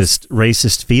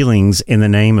racist feelings in the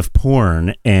name of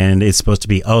porn. And it's supposed to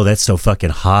be, oh, that's so fucking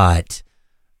hot.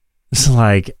 It's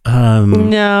like,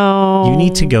 no. You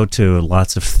need to go to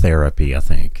lots of therapy, I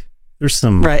think. There's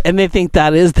some... Right, and they think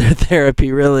that is their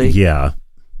therapy, really. Yeah.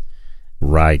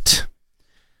 Right.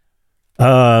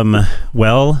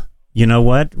 Well, you know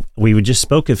what? We just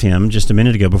spoke of him just a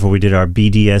minute ago before we did our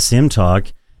BDSM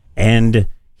talk, and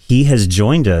he has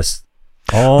joined us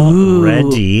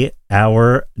already,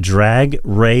 our drag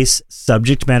race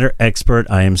subject matter expert.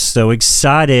 I am so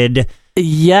excited.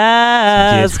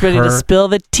 Yes, ready to spill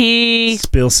the tea.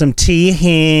 Spill some tea,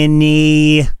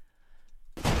 Henny.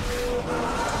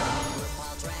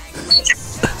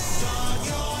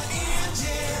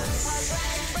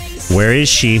 Where is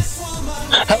she?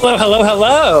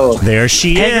 Hello. There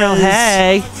she Hey, is. girl,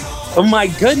 hey. Oh my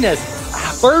goodness.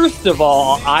 First of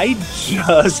all, I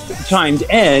just chimed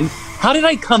in. How did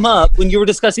I come up when you were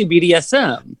discussing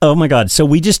BDSM? Oh my God. So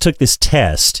we just took this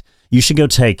test. You should go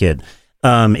take it.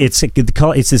 It's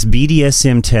this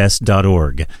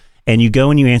BDSMtest.org. And you go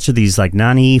and you answer these like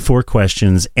 94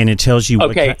 questions, and it tells you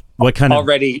what kind of...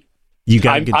 Already...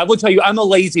 I will tell you, I'm a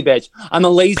lazy bitch. I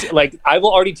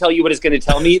will already tell you what it's going to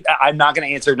tell me. I'm not going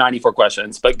to answer 94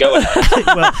 questions, but go ahead.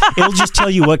 Well, it'll just tell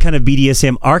you what kind of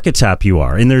BDSM archetype you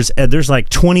are. And there's like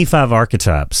 25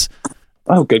 archetypes.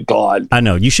 Oh, good God. I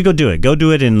know. You should go do it. Go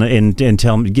do it and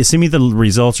tell me, send me the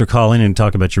results or call in and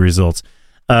talk about your results.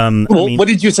 What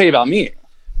did you say about me?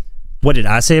 What did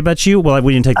I say about you? Well,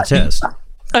 we didn't take the test.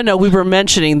 Oh, no, we were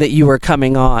mentioning that you were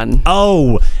coming on.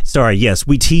 Oh, sorry. Yes,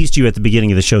 we teased you at the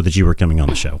beginning of the show that you were coming on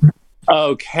the show.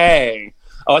 Okay.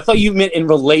 Oh, I thought you meant in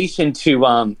relation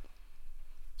to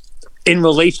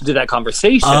that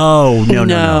conversation. Oh,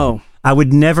 no. I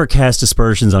would never cast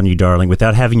aspersions on you, darling,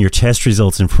 without having your test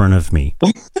results in front of me.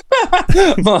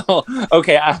 Well,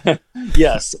 okay.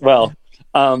 Yes. Well,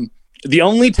 the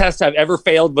only test I've ever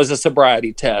failed was a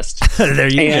sobriety test. There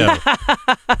you go.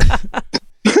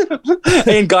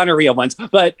 And gonorrhea once,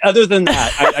 but other than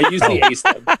that, I usually ace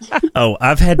them. Oh,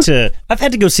 I've had to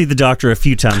go see the doctor a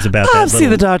few times about that. I've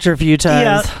seen the doctor a few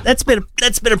times. Yeah, that's been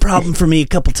a problem for me a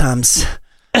couple times.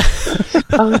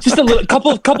 Just a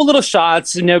couple little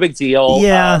shots, no big deal.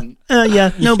 Yeah,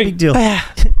 no big deal.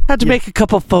 Had to make a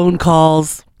couple phone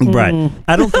calls. Right.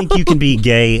 I don't think you can be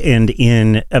gay and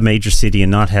in a major city and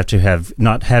not had to have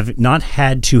gone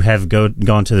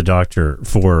to the doctor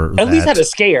for at least had a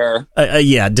scare.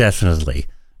 Yeah, definitely.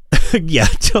 Yeah,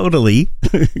 totally.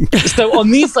 So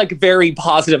on these like very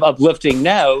positive, uplifting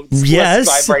notes, yes,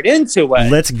 let's dive right into it.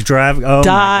 Let's drive. Oh,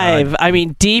 dive. I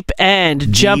mean, deep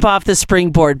end. Jump off the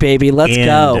springboard, baby. Let's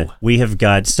go. We have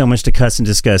got so much to cuss and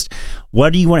discuss.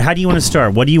 What do you want? How do you want to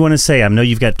start? What do you want to say? I know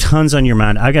you've got tons on your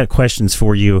mind. I got questions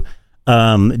for you.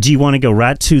 Do you want to go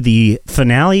right to the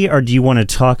finale, or do you want to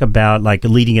talk about like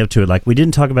leading up to it? Like we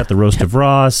didn't talk about the roast of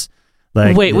Ross.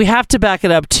 Like, wait, we have to back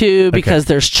it up too because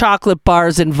there's chocolate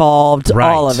bars involved,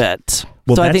 all of it.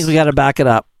 Well, so I think we got to back it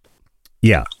up.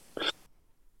 Yeah.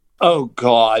 Oh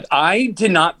God, I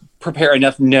did not prepare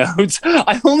enough notes.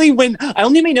 I only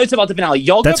made notes about the finale.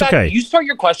 Y'all go back. Okay. You start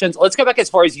your questions. Let's go back as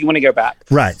far as you want to go back.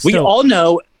 Right. We all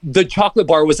know the chocolate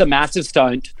bar was a massive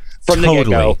stunt from the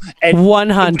get-go. And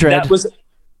 100. That was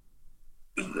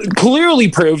clearly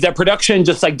proved that production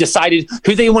just like decided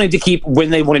who they wanted to keep when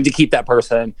they wanted to keep that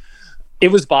person. It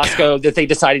was Bosco that they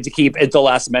decided to keep at the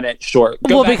last minute. Sure.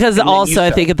 Well, because also I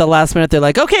think at the last minute they're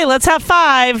like, okay, let's have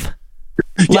 5.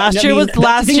 Last year was 4.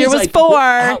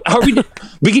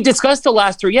 We could discuss the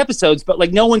last 3 episodes, but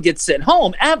like no one gets sent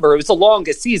home ever. It was the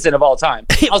longest season of all time.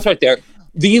 I'll start there.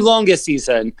 The longest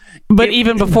season. But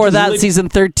even before that, season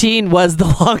 13 was the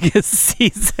longest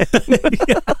season.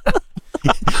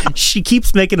 She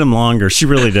keeps making them longer. She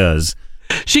really does.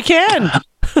 She can.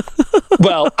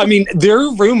 Well, I mean, there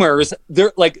are rumors.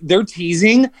 They're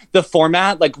teasing the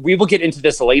format. Like we will get into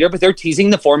this later, but they're teasing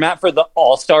the format for the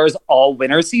All-Stars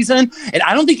All-Winner season. And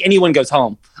I don't think anyone goes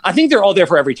home. I think they're all there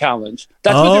for every challenge.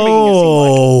 That's what they're making it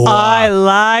seem like. I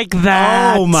like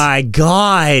that. Oh my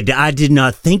God. I did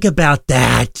not think about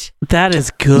that. That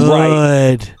is good.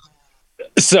 Right.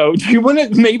 So, do you want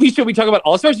to should we talk about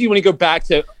All-Stars? Or do you want to go back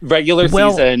to regular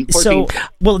season 14?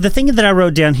 Well, the thing that I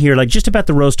wrote down here, like just about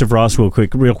the roast of Ross real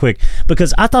quick,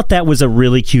 because I thought that was a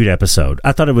really cute episode.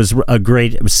 I thought it was a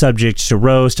great subject to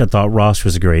roast. I thought Ross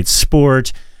was a great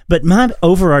sport. But my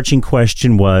overarching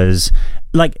question was,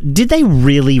 like, did they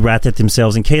really write that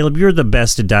themselves? And Caleb, you're the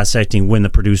best at dissecting when the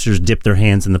producers dip their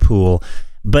hands in the pool.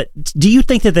 But do you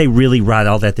think that they really write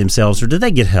all that themselves, or did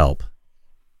they get help?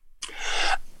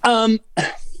 I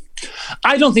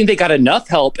don't think they got enough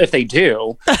help if they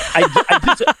do. I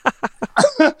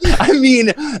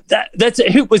mean,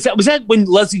 was that when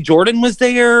Leslie Jordan was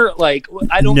there? Like,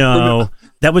 I don't know.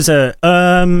 That was I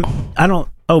don't.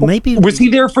 Oh, maybe was he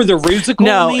there for the musical?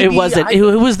 No, maybe? It wasn't.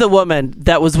 Who was the woman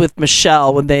that was with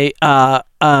Michelle when they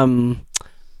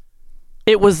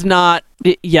it was not.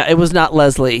 It was not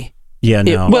Leslie. Yeah,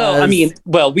 no.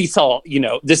 We saw,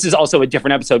 this is also a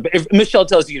different episode, but if Michelle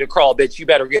tells you to crawl, bitch, you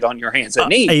better get on your hands and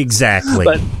knees. Exactly.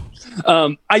 But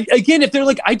if they're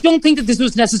like, I don't think that this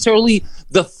was necessarily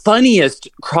the funniest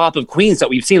crop of queens that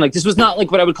we've seen. Like, this was not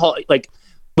like what I would call, like,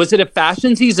 was it a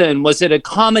fashion season? Was it a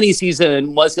comedy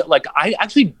season? Was it like, I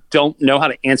actually don't know how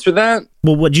to answer that.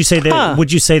 Well, would you say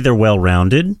they're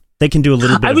well-rounded? They can do a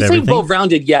little bit of everything? I would say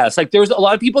well-rounded, yes. Like, there's a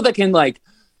lot of people that can, like,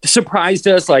 surprised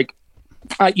us, like,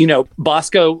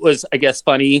 Bosco was, I guess,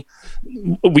 funny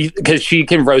because she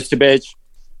can roast a bitch.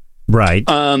 Right.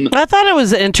 I thought it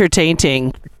was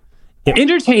entertaining.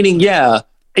 Entertaining, yeah.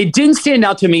 It didn't stand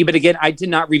out to me, but again, I did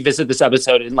not revisit this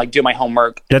episode and like do my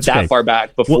homework far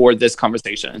back before this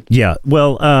conversation. Yeah.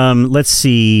 Well, let's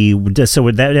see. So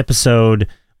with that episode,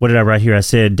 what did I write here? I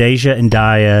said Deja and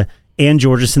Daya and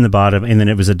Georges in the bottom, and then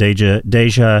it was a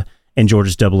Deja and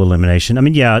Georges double elimination. I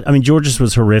mean, Georges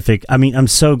was horrific. I mean, I'm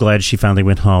so glad she finally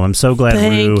went home. I'm so glad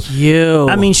Rue. Thank you.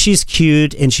 I mean, she's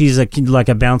cute and she's like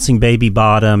a bouncing baby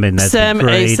bottom, and that's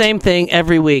great. Same thing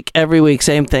every week. Every week,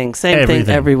 same thing. Same thing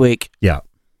every week. Yeah.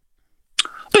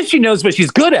 But she knows what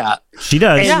she's good at. She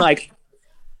does. And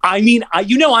I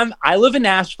live in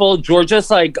Nashville. Georges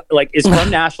like is from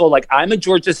Nashville. Like, I'm a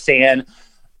Georges stan.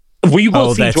 We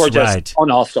will see that's Georgia right.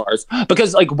 on All Stars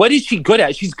because, like, what is she good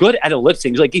at? She's good at a lip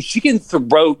sync. Like, if she can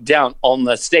throw down on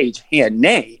the stage, hand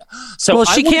nay. So Well,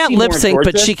 I she wanna can't see more lip of sync,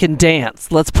 but Georgia. she can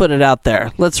dance. Let's put it out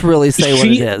there. Let's really say what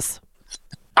it is.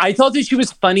 I thought that she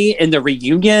was funny in the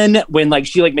reunion when, like,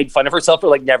 she like made fun of herself for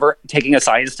like never taking a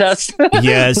science test.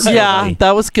 Yes. Yeah, totally.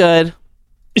 that was good.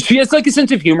 She has like a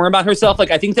sense of humor about herself. Like,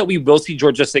 I think that we will see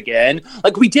Georgia again.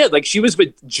 Like we did. Like, she was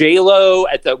with J-Lo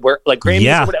at the Grammys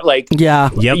Yeah. or whatever. Like, Yeah.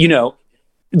 Yep. you know,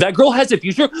 that girl has a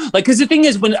future. Like, because the thing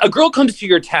is, when a girl comes to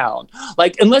your town,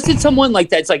 like, unless it's someone like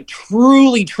that's like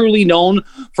truly, truly known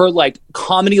for like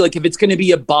comedy, like if it's going to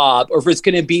be a Bob or if it's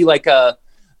going to be like a,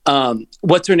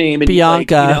 what's her name? And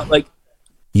Bianca. Like, you know, like,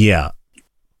 Yeah.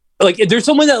 like if there's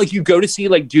someone that like you go to see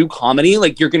like do comedy,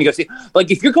 like you're gonna go see.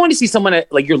 Like if you're going to see someone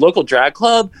at like your local drag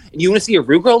club and you want to see a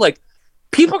Rue girl, like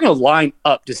people are gonna line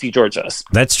up to see Georgia's.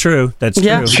 That's true. That's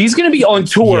Yeah. true. She's gonna be on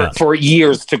tour Yeah. for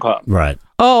years to come. Right.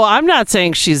 Oh, I'm not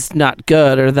saying she's not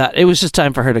good or that. It was just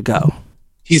time for her to go.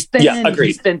 He's thin. Yeah, agreed.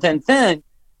 He's thin.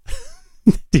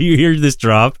 Do you hear this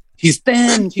drop? He's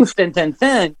thin. She's thin.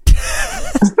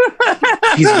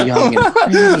 She's young and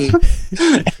pretty.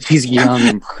 She's young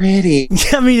and pretty.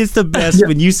 I mean, it's the best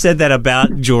when you said that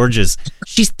about George's.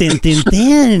 She's thin.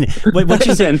 What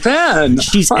she said? Thin.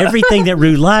 She's everything that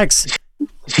Rue likes.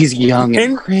 She's young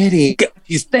and pretty.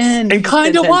 She's thin and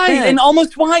kind of white and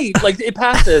almost white. Like it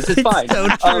passes. It's fine. So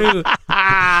true.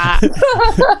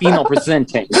 Female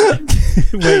presenting.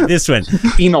 Wait, this one.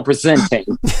 Female presenting.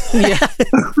 Yeah.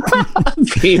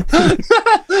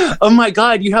 Oh my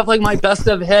God, you have like my best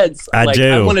of heads. I like, do.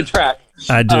 I want to track.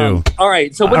 I do. All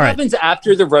right. So what All right. happens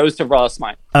after the roast of Ross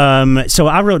Mine? So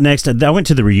I wrote next. I went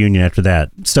to the reunion after that.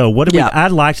 So what did Yeah. I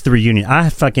liked the reunion. I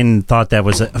fucking thought that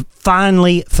was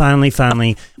finally.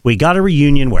 We got a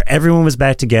reunion where everyone was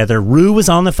back together. Rue was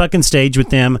on the fucking stage with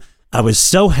them. I was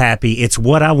so happy. It's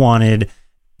what I wanted.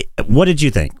 What did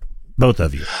you think, both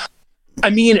of you? I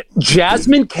mean,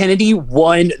 Jasmine Kennedy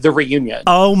won the reunion.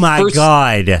 Oh my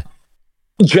God.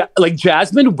 Like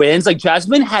Jasmine wins. Like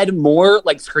Jasmine had more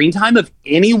like screen time of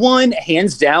anyone,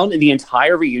 hands down, in the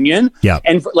entire reunion. Yeah.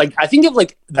 And like I think of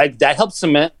like that helps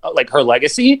cement like her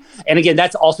legacy. And again,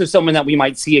 that's also someone that we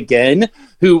might see again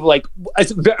who like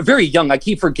is very young. I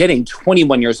keep forgetting,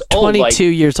 21 years old. 22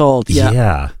 years old. Yeah.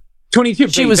 Yeah. 22.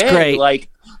 She was great. Like,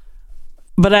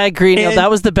 But I agree, Neil. And-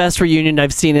 That was the best reunion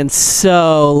I've seen in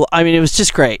it was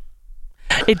just great.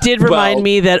 It did remind Well-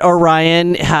 me that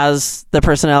Orion has the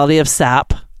personality of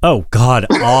Sap. Oh God,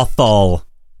 awful.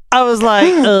 I was like,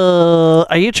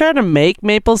 are you trying to make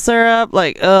maple syrup?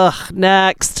 Like,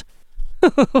 next.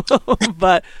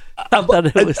 But I thought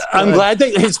it was I'm good. glad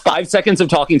that his 5 seconds of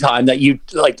talking time that you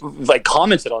like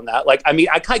commented on that. Like, I mean,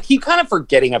 I keep kind of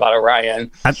forgetting about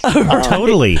Orion.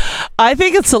 Totally. I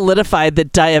think it's solidified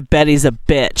that Diabetes a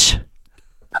bitch.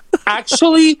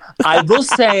 Actually, I will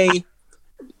say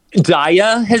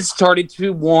Daya has started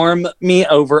to warm me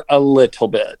over a little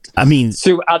bit. I mean,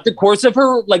 Throughout the course of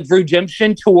her like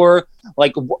redemption tour,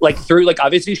 like through like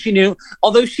obviously she knew,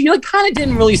 although she like kind of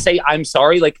didn't really say I'm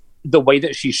sorry like the way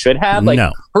that she should have. Like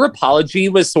No. her apology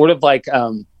was sort of like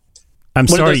I'm of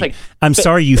sorry. those, like, I'm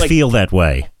sorry you like- feel that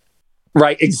way.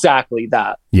 right, exactly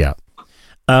that. Yeah.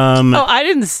 Oh, I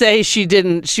didn't say she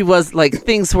didn't. She was like,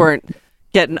 things weren't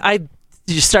getting. I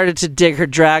started to dig her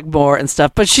drag more and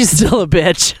stuff, but she's still a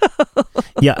bitch.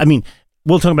 Yeah, I mean,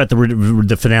 we'll talk about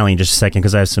the finale in just a second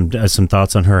because I have some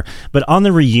thoughts on her. But on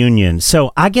the reunion,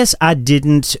 so I guess I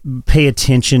didn't pay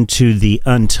attention to the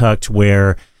Untucked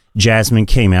where Jasmine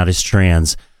came out as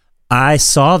trans. I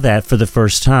saw that for the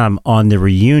first time on the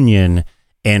reunion,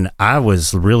 and I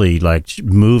was really like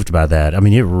moved by that. I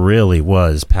mean, it really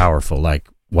was powerful. Like,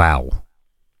 wow.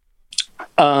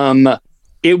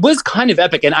 It was kind of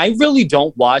epic, and I really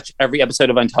don't watch every episode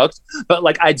of Untucked, but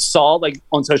like I saw like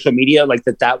on social media like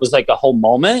that was like a whole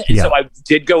moment, and Yeah. so I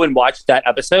did go and watch that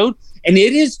episode, and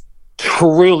it is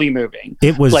truly moving.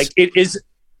 It was Like it is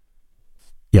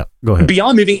Yeah, go ahead.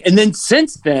 beyond moving. And then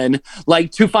since then,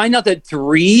 like to find out that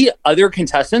 3 other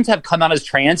contestants have come out as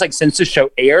trans like since the show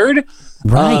aired.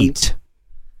 Right.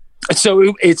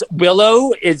 So it's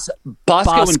Willow, it's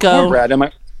Bosco. And Bosco. Cornbread.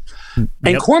 And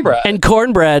Yep. Cornbread. And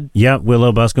cornbread. Yeah,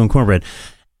 Willow, Bosco, and Cornbread.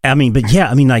 I mean, but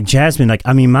yeah, I mean, like Jasmine, like,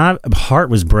 I mean, my heart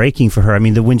was breaking for her. I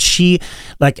mean, when she,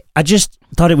 like, I just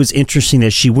thought it was interesting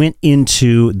that she went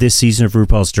into this season of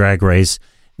RuPaul's Drag Race,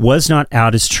 was not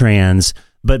out as trans,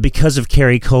 but because of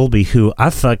Carrie Colby, who I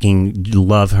fucking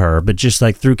love her, but just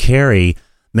like through Carrie,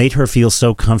 made her feel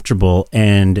so comfortable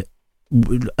and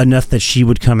enough that she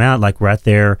would come out like right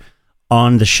there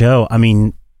on the show. I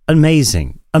mean,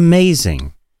 amazing.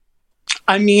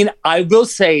 I mean, I will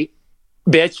say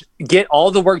bitch, get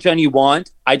all the work done you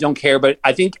want. I don't care, but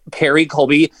I think Carrie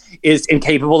Colby is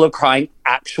incapable of crying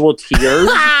actual tears.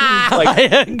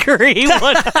 I agree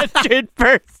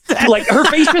 100%. Like her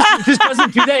face just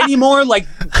doesn't do that anymore. Like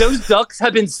those ducts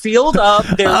have been sealed up.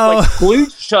 They're like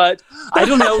glued shut. I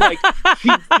don't know. Like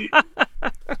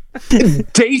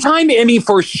daytime Emmy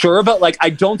for sure, but like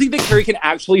I don't think that Carrie can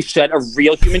actually shed a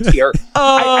real human tear.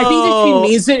 I think that she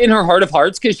means it in her heart of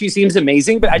hearts because she seems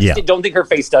amazing, but I just don't think her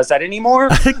face does that anymore.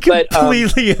 I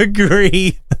completely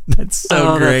agree. That's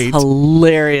so great. That's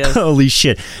hilarious. Holy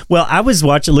shit. Well, I was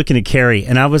looking at Carrie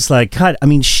and I was like, God, I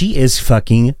mean, she is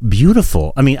fucking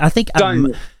beautiful. I mean, I think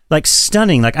I'm like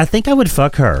stunning. Like, I think I would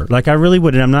fuck her. Like, I really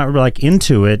would. And I'm not like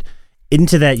into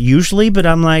that usually, but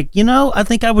I'm like, I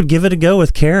think I would give it a go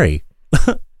with Carrie.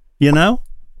 Yeah,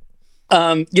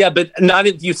 but not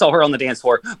if you saw her on the dance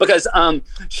floor because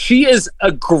she is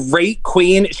a great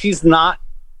queen. She was not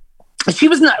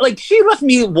like, she left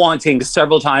me wanting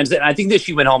several times, and I think that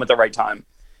she went home at the right time.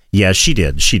 Yeah, she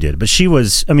did. But she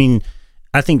was, I mean,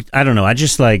 I don't know. I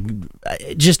just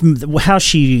how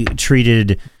she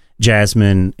treated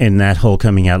Jasmine and that whole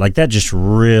coming out, like that just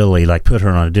really like put her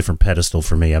on a different pedestal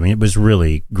for me. I mean, it was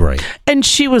really great. And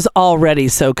she was already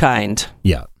so kind.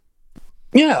 Yeah.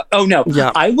 Yeah. Oh, no.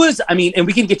 Yeah. And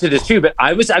we can get to this too, but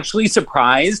I was actually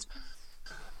surprised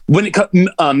when it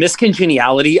Miss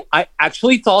Congeniality. I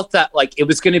actually thought that like it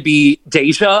was going to be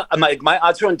Deja. My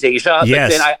odds were on Deja,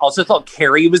 yes. But then I also thought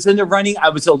Carrie was in the running. I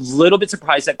was a little bit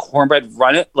surprised that Cornbread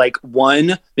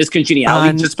won Miss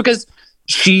Congeniality just because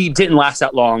she didn't last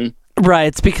that long. Right.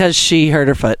 It's because she hurt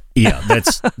her foot. Yeah,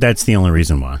 that's the only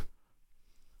reason why.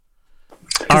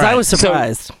 Because I was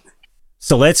surprised.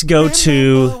 So let's go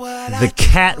to the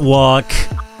catwalk,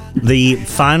 the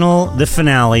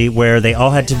finale, where they all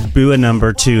had to boo a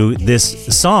number to this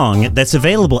song that's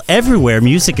available everywhere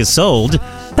music is sold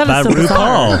by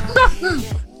RuPaul.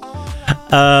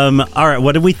 All right,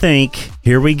 what do we think?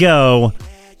 Here we go.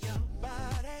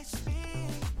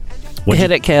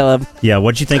 Hit it, Caleb. Yeah,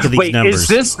 what'd you think of these numbers?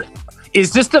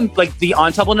 Is this the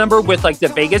ensemble number with like the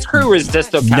Vegas crew, or is this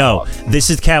the catwalk? No, this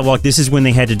is catwalk. This is when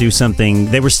they had to do something.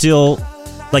 They were still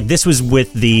like, this was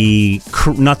with the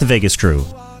not the Vegas crew.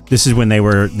 This is when they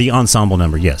were the ensemble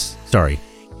number. Yes, sorry.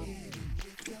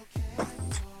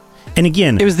 And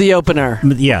again, it was the opener.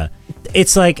 Yeah,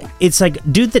 it's like,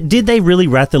 did they really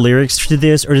write the lyrics to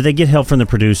this, or did they get help from the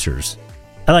producers?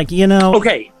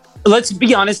 Okay, let's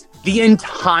be honest. The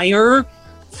entire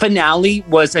finale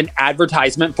was an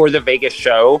advertisement for the Vegas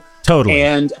show. Totally.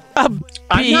 And I'm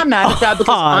not mad at that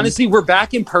because honestly, we're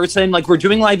back in person. Like, we're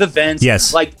doing live events.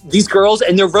 Yes. Like, these girls,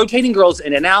 and they're rotating girls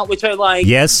in and out, which I like.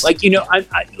 Yes. Like, I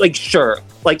like, sure.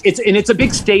 Like, it's a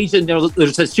big stage and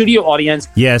there's a studio audience.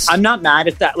 Yes. I'm not mad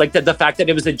at that. Like, the fact that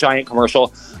it was a giant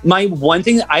commercial. My one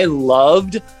thing I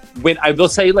loved, when I will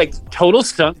say, like, total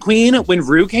stunt queen, when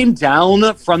Rue came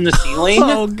down from the ceiling.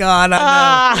 Oh, God,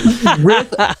 I know.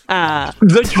 With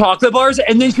the chocolate bars.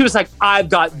 And then she was like, I've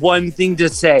got one thing to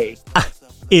say.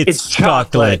 It's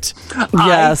chocolate.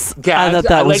 Yes. I thought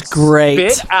that was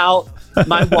great. Spit out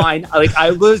my wine. Like,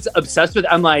 I was obsessed with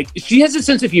it. I'm like, she has a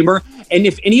sense of humor. And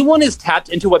if anyone is tapped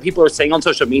into what people are saying on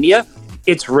social media,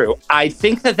 it's Rue. I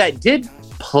think that did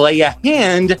play a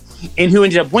hand in who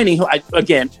ended up winning.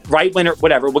 Right winner,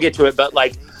 whatever. We'll get to it. But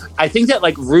like, I think that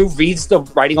like Rue reads the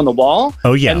writing on the wall.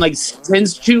 Oh yeah, and like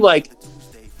tends to like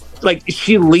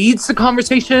she leads the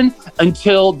conversation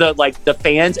until the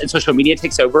fans and social media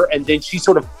takes over, and then she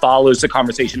sort of follows the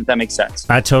conversation. If that makes sense.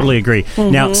 I totally agree.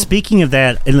 Mm-hmm. Now, speaking of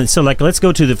that, and so like, let's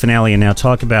go to the finale and now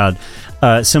talk about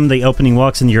some of the opening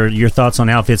walks and your thoughts on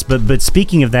outfits. But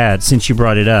speaking of that, since you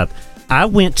brought it up, I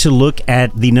went to look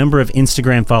at the number of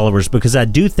Instagram followers because I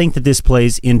do think that this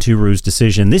plays into Rue's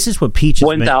decision. This is what Peach's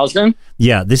 1,000.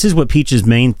 Yeah, this is what Peach's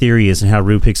main theory is and how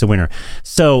Rue picks a winner.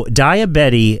 So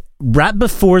Diabetti, right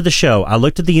before the show, I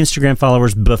looked at the Instagram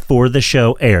followers before the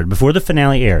show aired, before the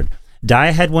finale aired.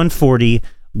 Dia had 140,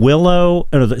 Willow,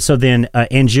 so then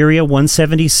Angeria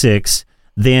 176,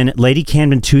 then Lady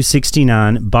Camden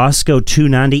 269, Bosco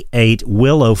 298,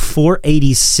 Willow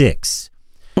 486.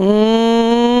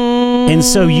 And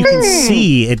so you can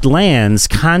see it lands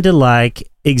kind of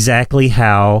like exactly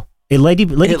how Lady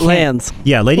lands.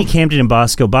 Yeah, Lady Camden and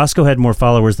Bosco. Bosco had more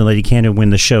followers than Lady Camden when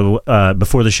the show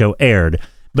before the show aired.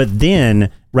 But then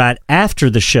right after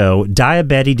the show,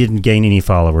 Diabetti didn't gain any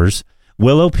followers.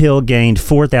 Willow Pill gained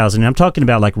 4,000. I'm talking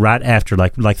about like right after,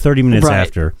 like 30 minutes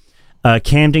after.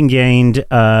 Camden gained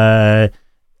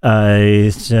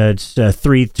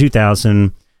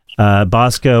 2,000.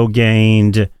 Bosco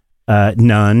gained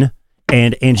none.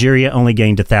 And Angeria only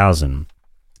gained 1,000.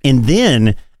 And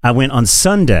then I went on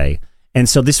Sunday And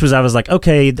so I was like,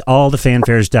 okay, all the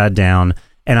fanfares died down.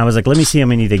 And I was like, let me see how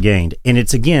many they gained. And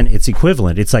it's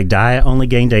equivalent. It's like Dia only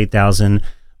gained 8,000.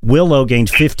 Willow gained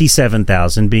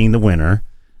 57,000, being the winner.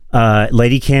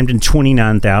 Lady Camden,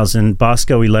 29,000.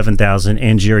 Bosco, 11,000.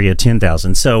 Angeria,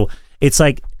 10,000. So it's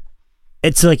like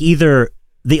either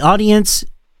the audience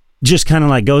just kind of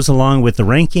like goes along with the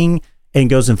ranking and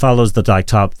goes and follows the like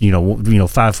top,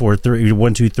 5, 4, 3,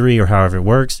 1, 2, 3, or however it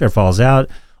works, or falls out,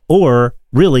 or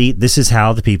really this is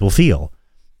how the people feel.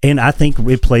 And I think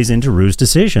it plays into Rue's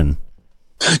decision.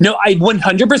 No, I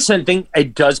 100% think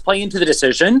it does play into the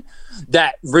decision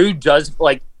that Rue does,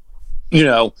 like,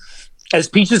 as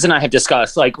Peaches and I have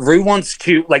discussed, like, Rue wants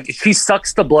to, like, she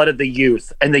sucks the blood of the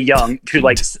youth and the young to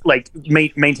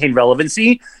maintain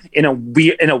relevancy in a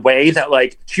way that,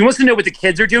 like, she wants to know what the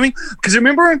kids are doing. Because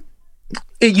remember,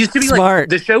 it used to be Smart. like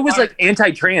the show was like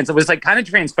anti-trans. It was like kind of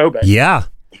transphobic. Yeah.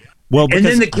 Well, and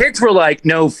then the kids were like,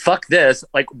 "No, fuck this!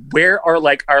 Like, where are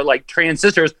like our like trans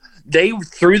sisters?" They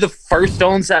threw the first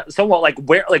stones at someone.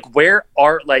 Where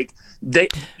are like they?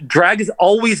 Drag has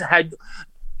always had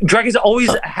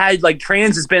like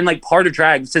trans has been like part of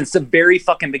drag since the very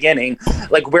fucking beginning.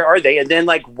 Like, where are they? And then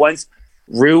like once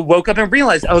Rue woke up and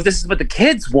realized, oh, this is what the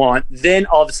kids want. Then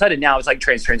all of a sudden now it's like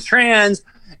trans,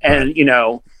 and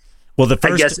Well, the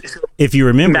first, I guess, if you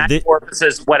remember,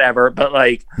 purposes, whatever, but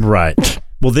like, right.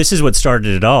 Well, this is what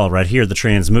started it all, right here, the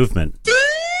trans movement.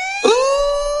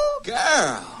 Ooh,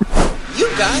 girl, you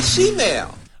got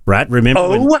she-mail. Right, remember?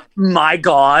 Oh my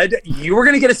God, you were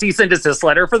going to get a cease and desist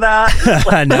letter for that?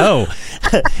 I know.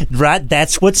 Right,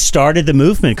 that's what started the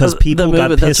movement, because people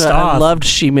got pissed off. I loved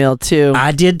she-mail, too.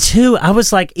 I did, too. I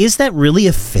was like, is that really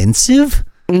offensive?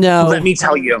 No. Let me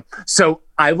tell you. So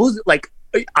I was like,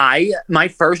 my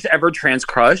first ever trans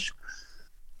crush,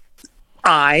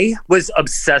 I was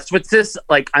obsessed with this.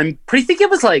 Like, I'm pretty think it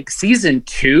was like season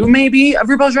 2, maybe, of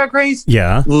RuPaul's Drag Race.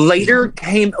 Yeah. Later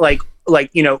came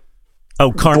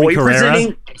oh, Carmen Carrera.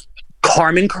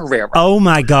 Carmen Carrera. Oh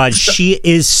my God, she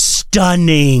is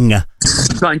stunning.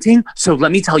 Stunting. So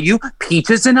let me tell you,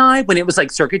 Peaches and I, when it was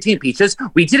like Circuit Team Peaches,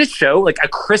 we did a show, like a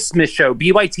Christmas show,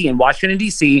 BYT in Washington,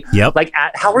 D.C. Yep. Like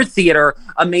at Howard Theater.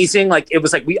 Amazing. Like it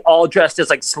was like we all dressed as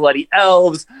like slutty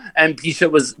elves, and Peaches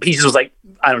was like,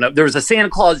 I don't know, there was a Santa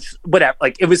Claus, whatever.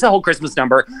 Like it was a whole Christmas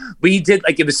number. We did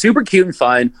like, it was super cute and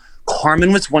fun.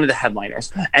 Carmen was one of the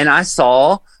headliners, and I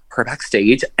saw her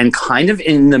backstage and kind of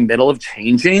in the middle of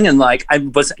changing, and like I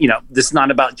was, this is not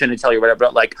about genitalia or whatever,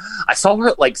 but like I saw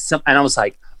her like and I was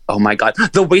like, oh my God,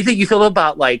 the way that you feel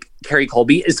about like Carrie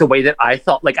Colby is the way that I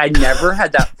thought. Like I never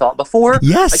had that thought before.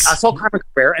 Yes. Like I saw Carmen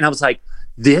Carrera and I was like,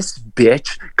 this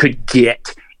bitch could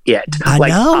get it. I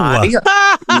know.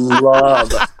 I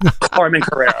love Carmen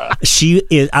Carrera. She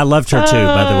is. I loved her too.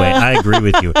 By the way, I agree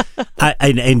with you.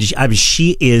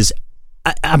 She is.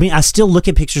 I mean, I still look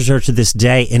at pictures of her to this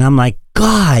day, and I'm like,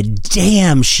 God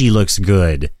damn, she looks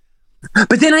good.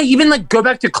 But then I even like go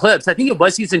back to clips. I think it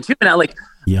was season 2, and I like,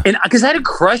 and because I had a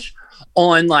crush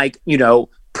on like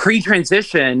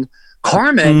pre-transition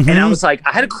Carmen, and I was like,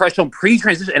 I had a crush on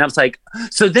pre-transition, and I was like,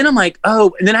 so then I'm like,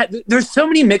 oh, and then there's so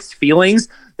many mixed feelings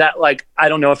that like I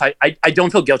don't know if I don't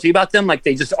feel guilty about them. Like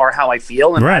they just are how I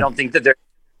feel, and I don't think that they're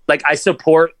like I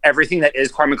support everything that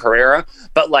is Carmen Carrera,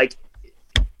 but like.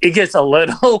 It gets a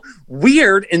little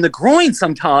weird in the groin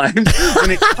sometimes when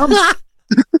it comes.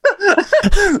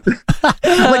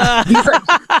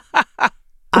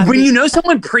 When you know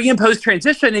someone pre and post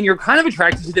transition, and you're kind of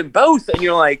attracted to them both, and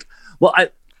you're like, well,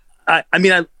 I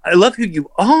mean, I love who you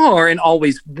are and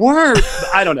always were. But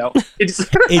I don't know. It's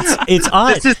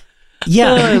odd.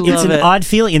 It's an odd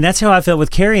feeling, and that's how I felt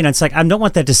with Carrie. And it's like I don't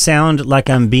want that to sound like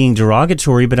I'm being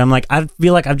derogatory, but I'm like I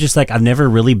feel like I've never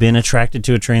really been attracted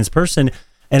to a trans person.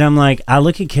 And I'm like, I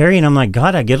look at Carrie and I'm like,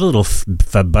 God, I get a little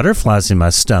butterflies in my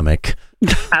stomach.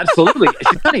 Absolutely.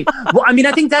 It's funny. Well, I mean,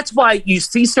 I think that's why you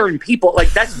see certain people,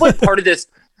 like that's what part of this,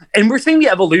 and we're seeing the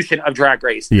evolution of Drag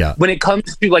Race. Yeah. When it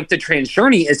comes to like the trans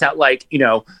journey is that like,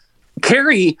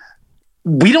 Carrie,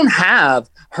 we don't have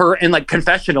her in like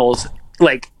confessionals,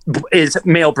 like is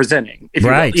male presenting. If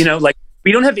right. You will, like,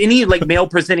 we don't have any like male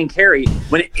presenting Carrie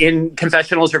when in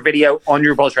confessionals or video on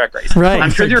RuPaul's Drag Race. Right.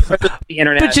 I'm sure they're on the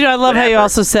internet. But I love how you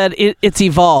also said it's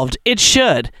evolved. It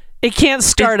should. It can't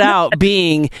start out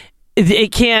being.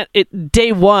 It can't.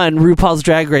 Day one, RuPaul's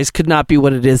Drag Race could not be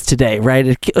what it is today,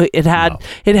 right? It had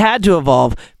to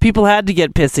evolve. People had to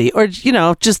get pissy, or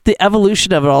just the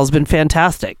evolution of it all has been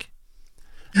fantastic.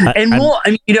 And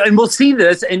we'll see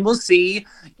this, and we'll see.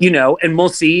 And we'll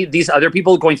see these other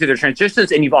people going through their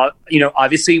transitions. And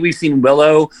obviously we've seen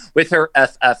Willow with her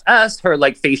FFS, her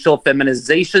like facial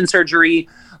feminization surgery,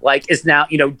 like is now,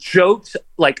 joked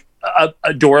like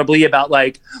adorably about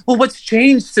like, well, what's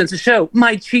changed since the show?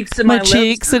 My cheeks and my lips.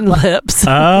 cheeks and lips.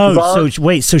 Oh, so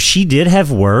wait, so she did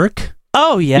have work?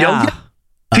 Oh yeah.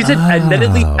 She said,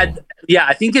 admittedly,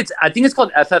 I think it's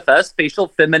called FFS, facial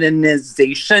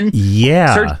feminization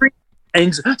surgery,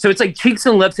 and so it's like cheeks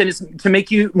and lips, and it's to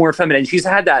make you more feminine. She's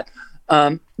had that.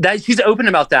 That she's open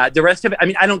about that. The rest of it, I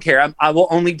mean, I don't care. I will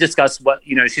only discuss what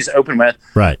she's open with.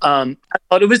 Right. I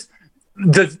thought it was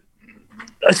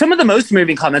some of the most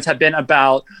moving comments have been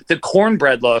about the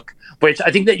cornbread look, which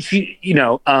I think that she,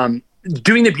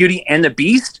 doing the Beauty and the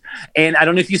Beast. And I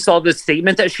don't know if you saw the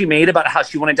statement that she made about how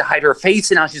she wanted to hide her face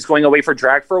and now she's going away for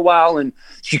drag for a while. And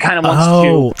she kind of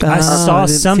wants to. I saw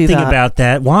something about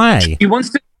that. Why? She wants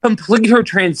to complete her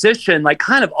transition, like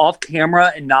kind of off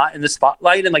camera and not in the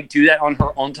spotlight, and like do that on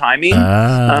her own timing.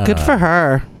 Good for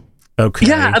her. Okay.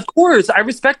 Yeah, of course. I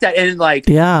respect that. And like,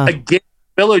 again,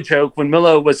 Willow joke when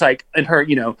Willow was like, in her,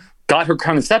 got her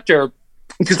crown and scepter.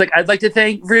 She's like, I'd like to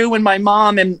thank Rue and my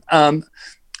mom and,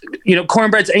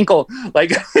 Cornbread's ankle,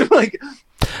 like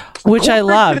which I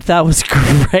loved. That was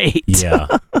great. Yeah,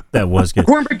 that was good.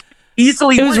 Cornbread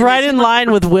easily. It was right in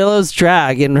line with Willow's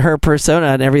drag and her persona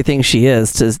and everything she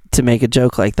is to make a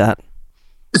joke like that.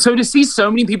 So to see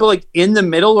so many people like in the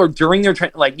middle or during their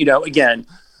again,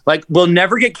 like we'll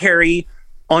never get Carrie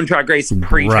on Drag Race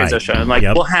pre-transition. Like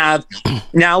we'll have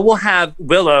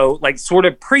Willow like sort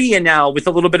of pre and now with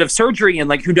a little bit of surgery and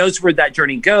like who knows where that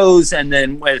journey goes, and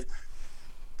then with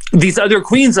these other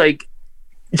queens like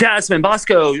Jasmine,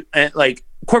 Bosco, and like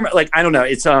Cormac, like I don't know.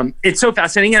 It's so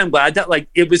fascinating, and I'm glad that like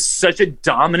it was such a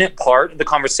dominant part of the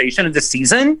conversation of the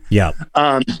season. Yeah,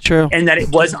 true. And that it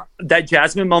was that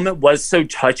Jasmine moment was so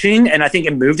touching, and I think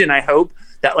it moved. And I hope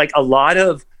that like a lot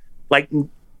of like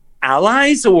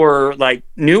allies or like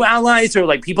new allies or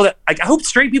like people that like I hope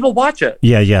straight people watch it.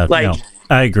 Yeah. Like no,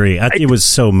 I agree. It was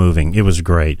so moving. It was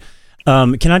great.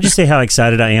 Can I just say how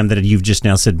excited I am that you've just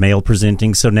now said male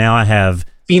presenting? So now I have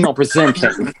female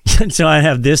presenting. So I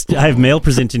have this. I have male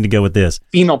presenting to go with this.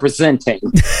 Female presenting.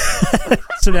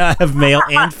 So now I have male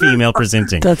and female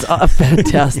presenting. That's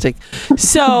fantastic.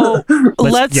 So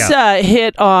let's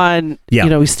hit on.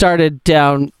 Yeah. We started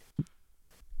down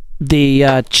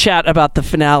the chat about the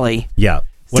finale. Yeah.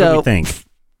 What do we think?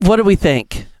 What do we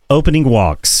think? Opening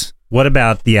walks. What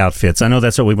about the outfits? I know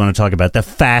that's what we want to talk about. The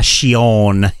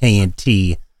fashion,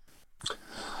 auntie.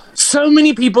 So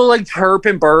many people like chirp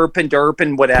and burp and derp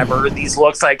and whatever these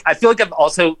looks like. I feel like I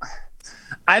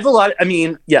have a lot. I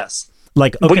mean, yes.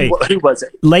 Like, okay. Who was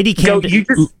it? Lady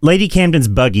Camden's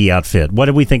buggy outfit. What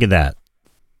did we think of that?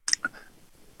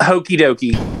 Hokey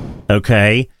dokey.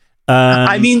 Okay.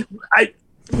 I mean,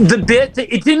 the bit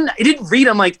that it didn't read.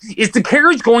 I'm like, is the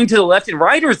carriage going to the left and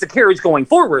right, or is the carriage going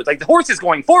forward? Like the horse is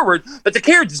going forward, but the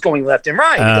carriage is going left and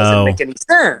right. It doesn't make any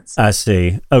sense. I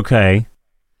see. Okay.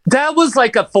 That was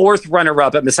like a fourth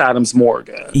runner-up at Miss Adams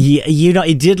Morgan. Yeah,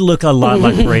 it did look a lot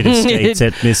like Parade of States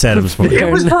at Miss Adams Morgan.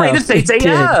 It was Parade of States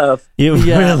AF. It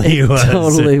really was. It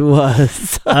totally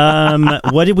was.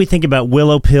 What did we think about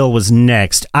Willow Pill was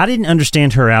next? I didn't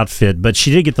understand her outfit, but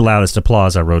she did get the loudest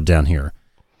applause I wrote down here.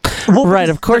 Well, right,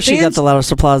 of course she got the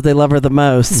loudest applause. They love her the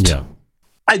most. Yeah.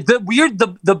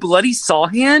 The bloody saw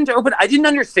hand, but I didn't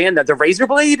understand that. The razor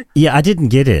blade? Yeah, I didn't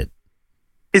get it.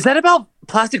 Is that about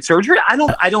plastic surgery? I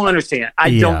don't understand.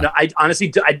 I don't know. I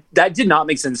honestly, that did not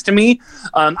make sense to me.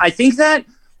 I think that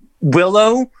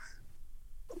Willow,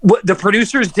 the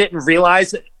producers didn't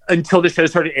realize until the show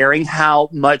started airing how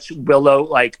much Willow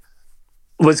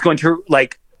was going to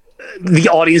the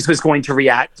audience was going to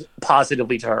react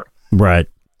positively to her. Right.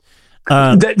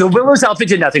 The Willow's outfit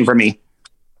did nothing for me.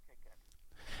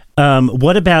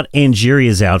 What about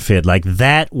Angeria's outfit? Like,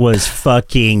 that was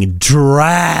fucking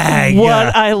drag.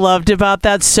 What I loved about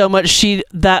that so much, she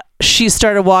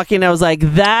started walking. I was like,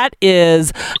 that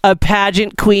is a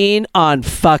pageant queen on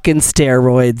fucking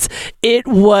steroids. It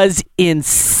was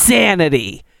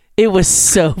insanity. It was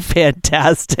so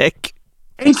fantastic.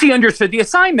 And she understood the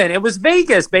assignment. It was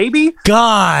Vegas, baby.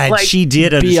 God, she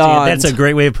did understand. Beyond. That's a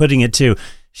great way of putting it, too.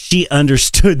 She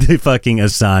understood the fucking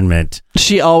assignment.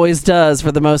 She always does,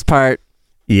 for the most part.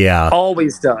 Yeah.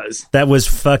 Always does. That was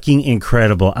fucking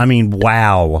incredible. I mean,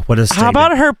 wow. What a statement. How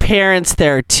about her parents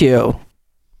there, too?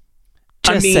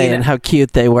 Just saying how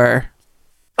cute they were.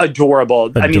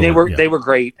 Adorable. I mean, they were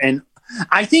great. And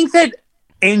I think that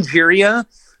Angeria,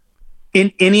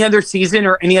 in any other season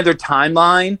or any other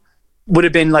timeline, would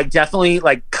have been definitely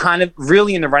kind of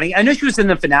really in the running. I know she was in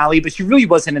the finale, but she really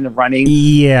wasn't in the running.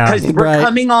 Yeah. Because we're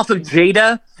coming off of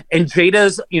Jada, and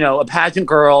Jada's, a pageant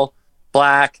girl,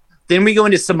 black. Then we go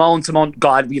into Simone. Simone,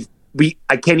 God,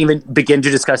 I can't even begin to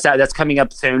discuss that. That's coming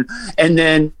up soon. And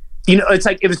then it's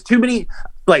like it was too many.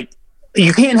 Like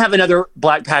you can't have another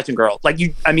black pageant girl. Like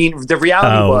the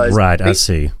reality was right. I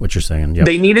see what you're saying. Yeah,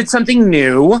 they needed something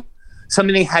new,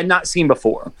 something they had not seen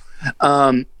before.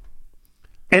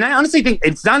 And I honestly think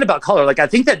it's not about color. Like, I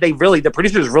think that the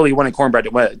producers really wanted Cornbread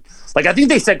to win. Like, I think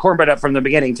they set Cornbread up from the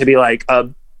beginning to be like a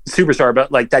superstar,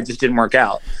 but like that just didn't work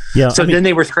out. Yeah. So then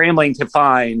they were scrambling to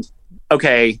find,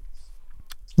 okay.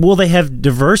 Well, they have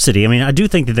diversity. I mean, I do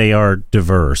think that they are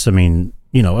diverse. I mean,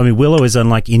 Willow is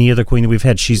unlike any other queen that we've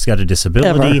had. She's got a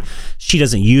disability. Ever. She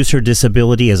doesn't use her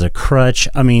disability as a crutch.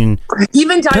 I mean,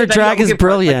 even Dia, her drag is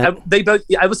brilliant.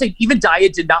 I would say even Dia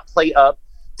did not play up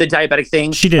the diabetic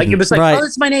thing. She didn't. Like, it was like, right. Oh,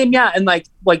 that's my name, yeah. And like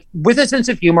with a sense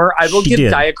of humor, I will give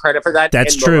Dia credit for that.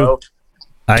 That's true. Willow.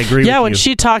 I agree. Yeah, with when you.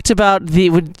 she talked about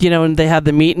when they had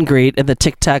the meet and greet and the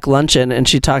Tic Tac luncheon, and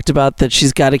she talked about that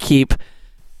she's got to keep,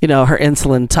 her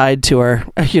insulin tied to her.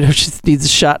 She needs a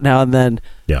shot now and then.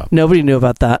 Yeah. Nobody knew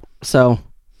about that, so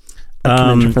I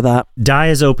commend her for that.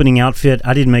 Dia's opening outfit,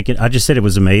 I didn't make it. I just said it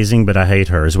was amazing, but I hate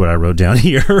her is what I wrote down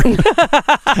here.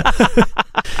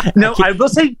 No, I will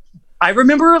say, I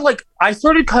remember I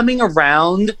started coming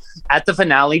around at the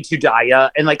finale to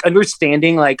Dia and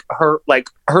understanding her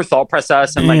thought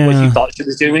process and what she thought she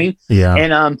was doing. Yeah.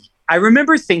 And I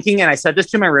remember thinking, and I said this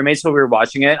to my roommates when we were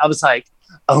watching it, I was like,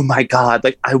 oh my God,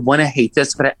 I want to hate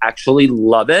this, but I actually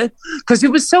love it because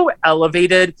it was so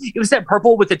elevated. It was that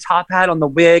purple with the top hat on the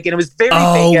wig, and it was very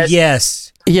Vegas.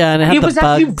 Yes. Yeah, and it was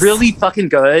actually really fucking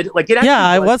good.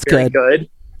 It was very good.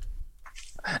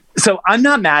 So I'm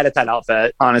not mad at that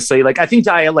outfit, honestly. I think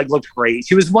Dia looked great.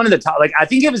 She was one of the top. I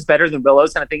think it was better than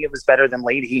Willow's, and I think it was better than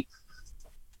Lady.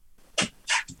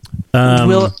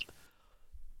 Oh,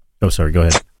 sorry. Go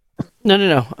ahead.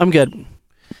 No. I'm good.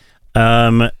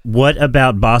 What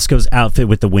about Bosco's outfit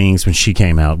with the wings when she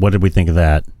came out? What did we think of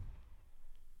that?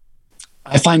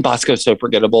 I find Bosco so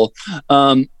forgettable.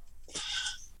 I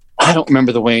don't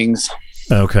remember the wings.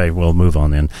 Okay, we'll move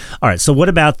on then. All right, so what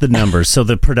about the numbers? So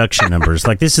the production numbers,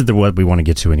 this is what we want to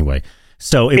get to anyway.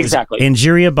 So it was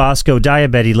Angeria, Bosco, Dia,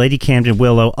 Betty, Lady Camden,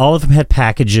 Willow. All of them had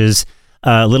packages,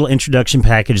 a little introduction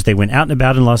package. They went out and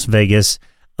about in Las Vegas,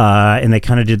 and they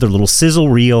kind of did their little sizzle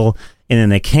reel, and then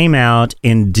they came out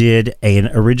and did an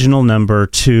original number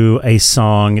to a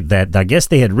song that I guess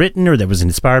they had written or that was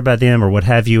inspired by them or what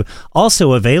have you.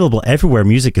 Also available everywhere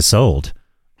music is sold.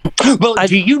 Well,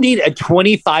 do you need a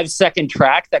 25-second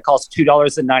track that costs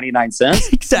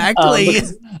 $2.99? Exactly.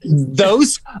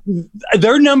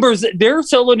 Their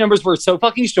solo numbers were so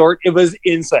fucking short. It was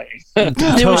insane.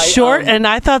 It was short, and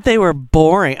I thought they were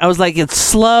boring. I was like, it's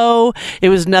slow. It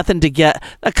was nothing to get.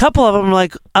 A couple of them were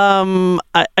like, are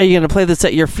you going to play this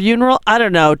at your funeral? I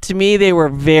don't know. To me, they were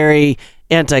very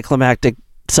anticlimactic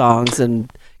songs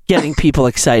and getting people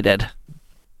excited.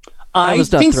 I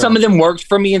think some of them worked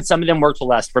for me and some of them worked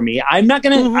less for me. I'm not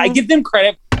going to, I give them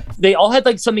credit. They all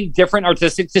had something different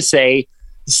artistic to say.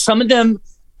 Some of them,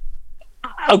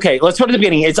 okay, let's start at the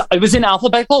beginning. It was in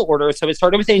alphabetical order. So it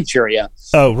started with Angeria.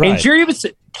 Oh, right. Angeria was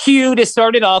cute. It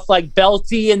started off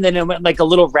belty and then it went a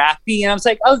little rappy. And I was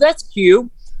like, oh, that's cute.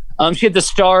 She had the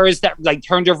stars that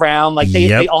turned around.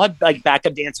 They all had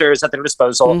backup dancers at their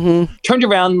disposal. Mm-hmm. Turned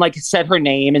around, said her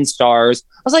name in stars.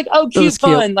 I was like, oh, cute,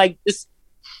 fun. This.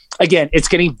 Again, it's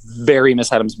getting very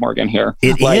Miss Adams Morgan here.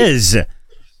 It is.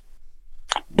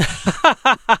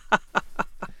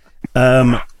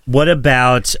 What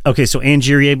about, okay, so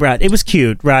Angeria, right? It was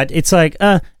cute, right? It's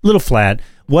a little flat.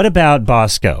 What about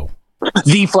Bosco?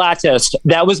 The flattest.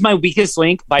 That was my weakest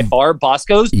link by far.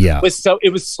 Bosco's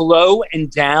it was slow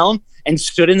and down and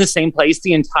stood in the same place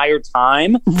the entire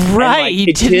time. Right. He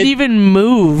didn't even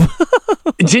move.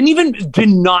 Did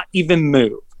not even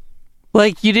move.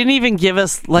 You didn't even give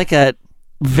us a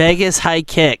Vegas high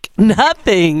kick.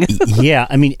 Nothing. Yeah,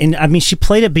 I mean, she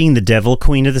played at being the devil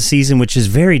queen of the season, which is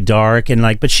very dark and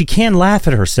but she can laugh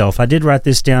at herself. I did write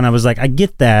this down. I was like, I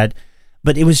get that,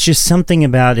 but it was just something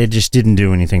about it just didn't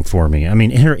do anything for me. I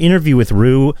mean, her interview with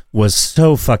Rue was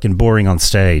so fucking boring on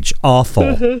stage. Awful.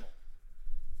 Mm-hmm.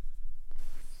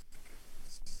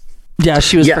 Yeah,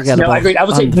 she was forgettable. No, I agree. I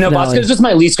would say Bosco's was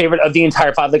my least favorite of the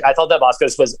entire five. I thought that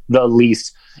Bosco's was the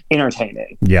least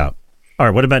entertaining. Yeah. All right.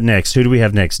 What about next? Who do we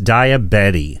have next? Dia,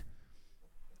 Betty.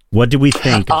 What do we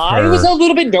think? I was a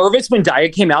little bit nervous when Dia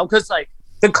came out because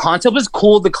the concept was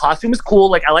cool, the costume was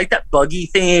cool. I like that buggy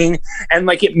thing, and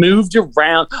it moved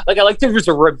around. I like there was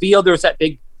a reveal. There was that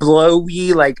big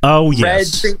blowy red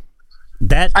thing.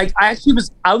 That I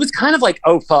was kind of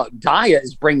oh fuck, Dia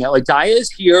is bringing it. Dia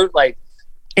is here.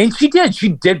 And she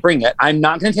did bring it. I'm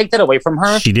not going to take that away from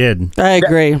her. She did. I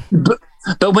agree.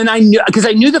 But when I knew, because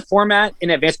I knew the format in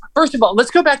advance. First of all,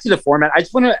 let's go back to the format. I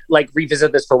just want to like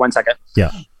revisit this for 1 second.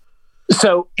 Yeah.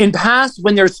 So in past,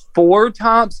 when there's 4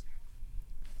 tops,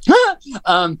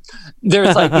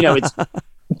 there's like, it's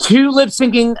 2 lip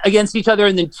syncing against each other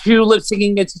and then 2 lip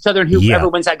syncing against each other, and whoever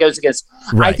wins that goes against.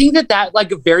 Right. I think that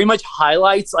like very much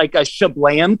highlights like a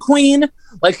shablam queen,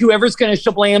 like whoever's going to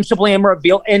shablam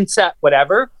reveal inset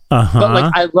whatever. But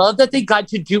like I love that they got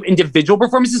to do individual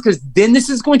performances, because then this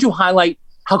is going to highlight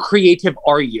how creative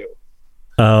are you.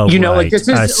 Oh, like this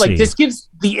is like this gives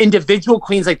the individual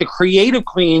queens, like the creative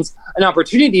queens, an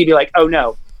opportunity to be like, oh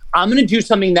no, I'm going to do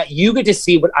something that you get to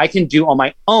see what I can do on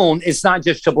my own. It's not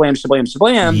just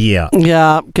shablam.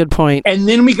 Yeah, good point. And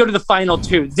then we go to the final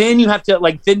 2. Then you have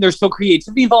to then there's still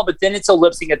creativity involved, but then it's a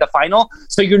lip sync at the final.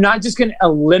 So you're not just going to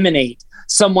eliminate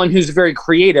someone who's very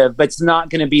creative, but it's not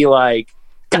going to be like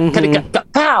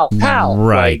pow.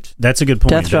 Right. That's a good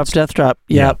point. Death drop.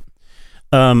 Yep.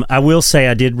 I will say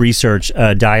I did research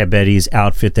Diabetes'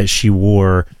 outfit that she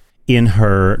wore in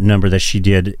her number that she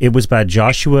did. It was by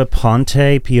Joshua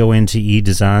Ponte, Ponte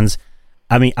Designs.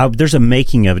 I mean, there's a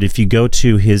making of it. If you go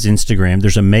to his Instagram,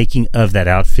 there's a making of that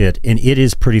outfit, and it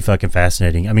is pretty fucking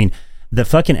fascinating. I mean, the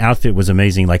fucking outfit was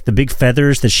amazing. Like the big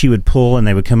feathers that she would pull and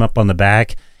they would come up on the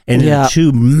back, and the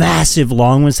 2 massive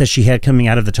long ones that she had coming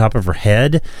out of the top of her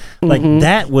head. Like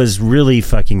that was really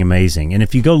fucking amazing. And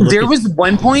if you go look, there was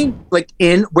one point where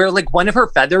one of her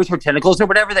feathers, her tentacles or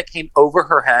whatever that came over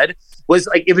her head was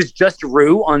like, it was just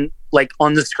Rue on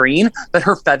the screen, but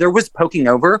her feather was poking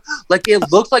over. Like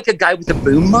it looked like a guy with a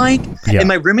boom mic. Yeah. And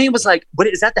my roommate was like, what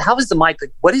is that? How is the mic?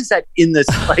 Like, what is that in this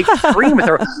screen with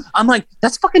her? I'm like,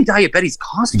 that's fucking Diabetes'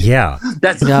 costume. Yeah.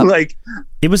 That's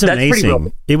it was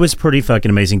amazing. It was pretty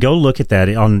fucking amazing. Go look at that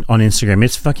on Instagram.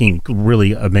 It's fucking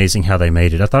really amazing how they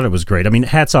made it. I thought it was great. I mean,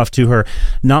 hats off to her.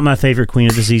 Not my favorite queen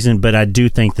of the season, but I do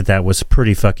think that was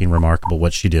pretty fucking remarkable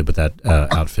what she did with that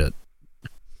outfit.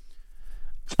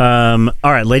 All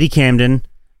right, Lady Camden,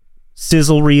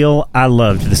 sizzle reel. I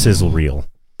loved the sizzle reel.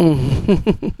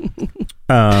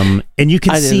 And you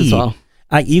can see,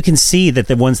 you can see that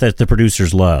the ones that the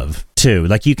producers love too.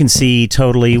 Like you can see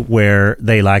totally where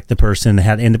they like the person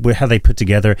and how they put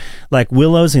together. Like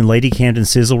Willow's and Lady Camden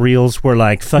sizzle reels were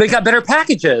like they got better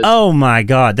packages. Oh my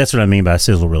god, that's what I mean by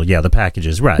sizzle reel. Yeah, the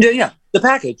packages, right? Yeah, the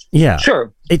package. Yeah,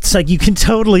 sure. It's like you can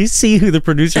totally see who the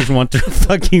producers want to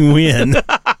fucking win.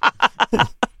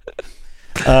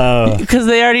 Because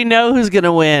they already know who's going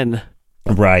to win.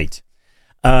 Right.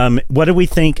 What do we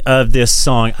think of this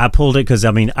song? I pulled it because,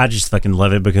 I mean, I just fucking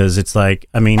love it because it's like,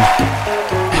 I mean,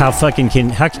 how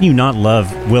can you not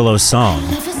love Willow's song?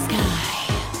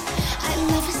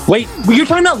 Wait, you're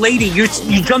talking about Lady. You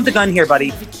jumped the gun here,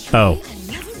 buddy. Oh,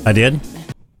 I did?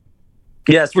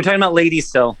 Yes, we're talking about Lady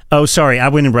still. Oh, sorry. I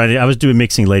went and read it. I was doing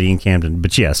mixing Lady and Camden,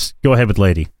 but yes, go ahead with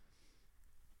Lady.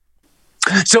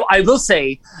 So I will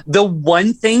say the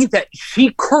one thing that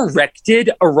she corrected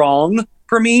wrong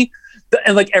for me,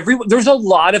 and there's a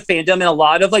lot of fandom and a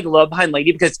lot of love behind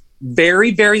Lady because very,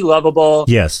 very lovable.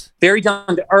 Yes. Very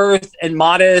down to earth and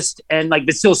modest and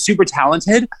but still super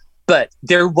talented. But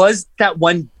there was that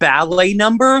one ballet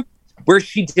number where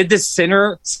she did the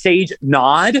center stage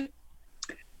nod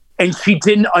and she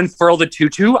didn't unfurl the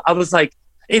tutu. I was like,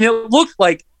 and it looked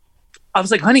like, I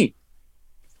was like, honey,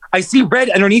 I see red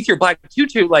underneath your black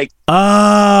tutu. So you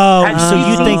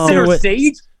think there was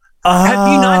stage?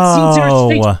 Have you not seen Center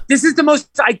Stage? This is the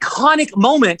most iconic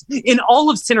moment in all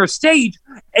of Center Stage,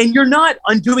 and you're not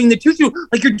undoing the tutu.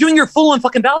 You're doing your full-on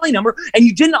fucking ballet number, and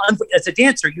you didn't. As a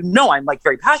dancer, I'm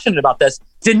very passionate about this.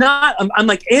 Did not. I'm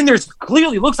and there's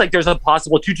clearly looks like there's a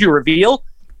possible tutu reveal.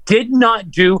 Did not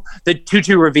do the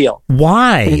tutu reveal.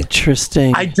 Why?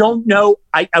 Interesting. I don't know.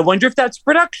 I wonder if that's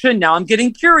production. Now I'm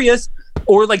getting curious.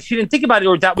 Or she didn't think about it,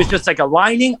 or that was just a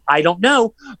lining. I don't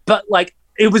know. But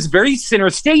it was very center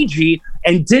stagey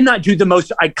and did not do the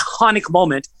most iconic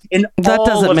moment in that all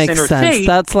doesn't of make center sense. stage.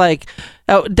 That's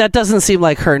that doesn't seem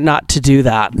like her not to do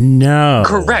that. No.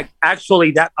 Correct.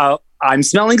 Actually, that I'm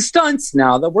smelling stunts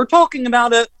now that we're talking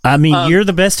about it. I mean, you're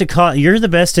the best at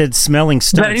smelling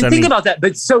stunts. But I didn't think about that.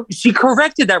 But so she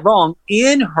corrected that wrong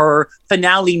in her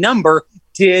finale number.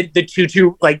 Did the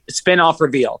tutu spin-off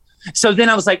reveal? So then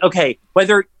I was like, okay,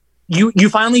 whether you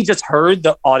finally just heard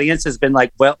the audience has been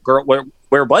like, well, girl,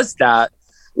 where was that?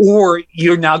 Or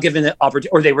you're now given the opportunity,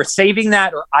 or they were saving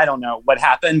that, or I don't know what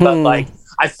happened. But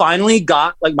I finally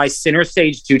got my center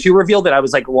stage tutu reveal that I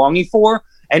was longing for.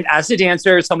 And as a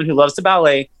dancer, someone who loves the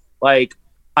ballet, I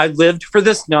lived for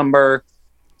this number.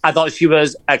 I thought she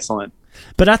was excellent.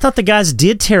 But I thought the guys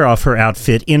did tear off her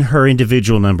outfit in her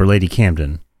individual number, Lady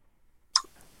Camden.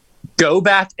 Go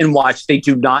back and watch. They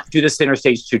do not do the center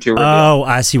stage tutu reveal. Oh,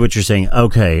 I see what you're saying.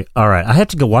 Okay, all right. I have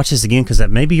to go watch this again because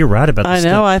maybe you're right about. I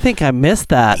know. I think I missed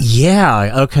that.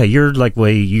 Yeah. Okay. You're like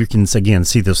you can again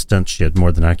see the stunt shit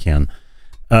more than I can.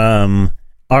 All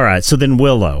right. So then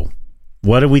Willow,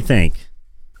 what do we think?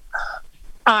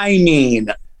 I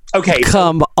mean, okay.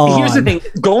 Come on. Here's the thing.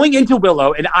 Going into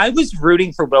Willow, and I was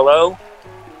rooting for Willow.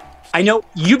 I know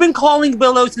you've been calling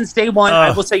Willow since day one.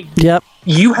 I will say, yep,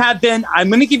 you have been. I'm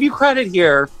going to give you credit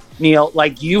here, Neil.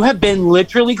 Like you have been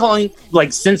literally calling,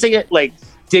 like since they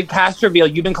did cast reveal,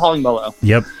 you've been calling Willow.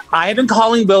 Yep. I have been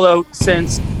calling Willow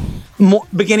since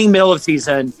beginning, middle of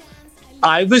season.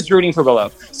 I was rooting for Willow,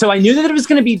 so I knew that it was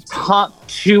going to be top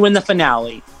 2 in the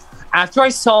finale. After I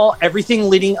saw everything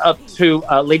leading up to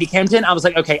Lady Camden, I was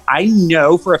like, okay, I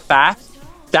know for a fact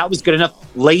that was good enough.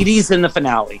 Ladies in the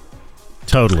finale.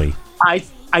 Totally. I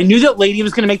knew that Lady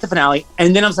was going to make the finale,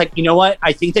 and then I was like, you know what?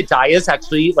 I think that Daya's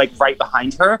actually like right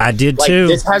behind her. I did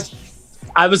too.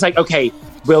 I was like, okay,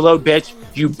 Willow, bitch,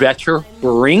 you better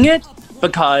bring it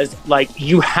because like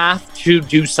you have to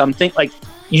do something. Like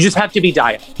you just have to be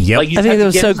Daya. Yep. Like, I think it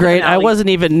was so great. I wasn't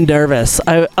even nervous.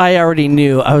 I already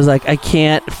knew. I was like, I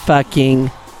can't fucking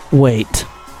wait.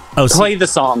 Oh, play the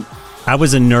song. I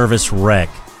was a nervous wreck.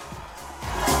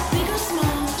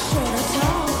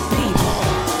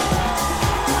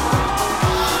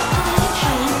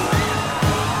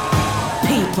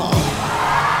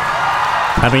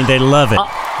 I mean, they love it.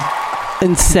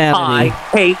 Insanity. I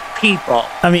hate people.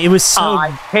 I mean, it was so. I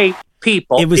hate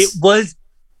people. It was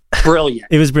brilliant.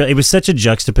 It was brilliant. It was such a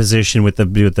juxtaposition with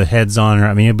the heads on her.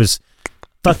 I mean, it was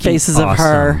fucking faces awesome. of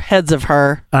her, heads of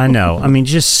her. I know. I mean,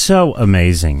 just so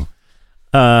amazing.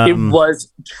 It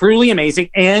was truly amazing,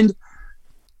 and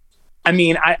I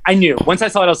mean, I knew once I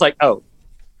saw it, I was like, oh,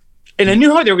 and I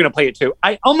knew how they were going to play it too.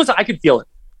 I could feel it.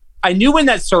 I knew when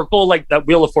that circle, like that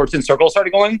Wheel of Fortune circle,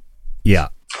 started going. Yeah.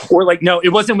 Or like, no, it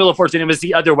wasn't Wheel of Fortune. It was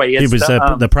the other way. It was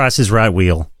the Price is Right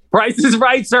wheel. Price is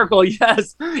Right circle.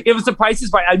 Yes. It was the Price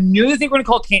is Right. I knew that they were going to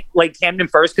call Camden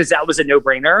first because that was a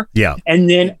no-brainer. Yeah. And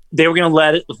then they were going to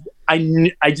let it.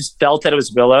 I just felt that it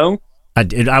was Willow.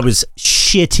 I was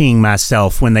shitting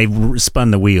myself when they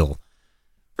spun the wheel.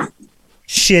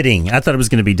 Shitting. I thought it was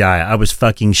going to be Daya. I was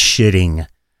fucking shitting.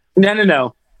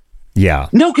 No. Yeah.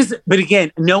 No, but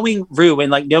again, knowing Rue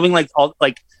and like knowing like all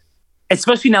like,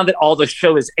 especially now that all the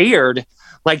show is aired,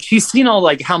 like she's seen all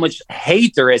like how much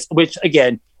hate there is, which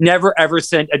again, never ever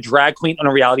send a drag queen on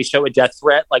a reality show a death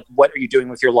threat. Like, what are you doing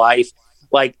with your life?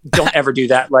 Like, don't ever do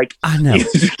that. Like, I know.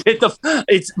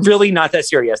 It's really not that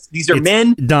serious. These are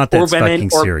men not or that women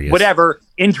or serious. whatever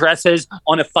in dresses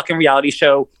on a fucking reality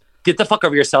show. Get the fuck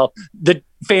over yourself. The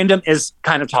fandom is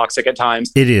kind of toxic at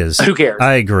times. It is. Who cares?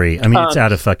 I agree. I mean, it's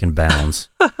out of fucking bounds.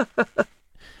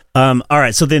 All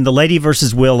right. So then the Lady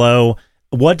versus Willow.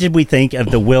 What did we think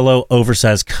of the Willow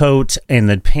oversized coat and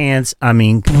the pants? I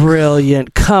mean,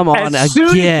 brilliant. Come on, as soon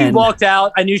again. as she walked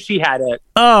out, I knew she had it.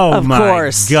 Oh, of my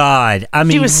course. God. I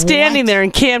mean, she was standing there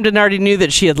and Camden already knew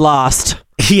that she had lost.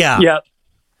 Yeah. Yep.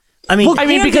 I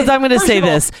mean, because I'm going to say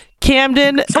this.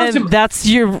 Camden, and that's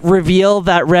your reveal,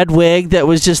 that red wig that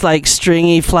was just like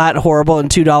stringy, flat, horrible, and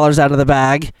 $2 out of the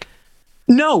bag.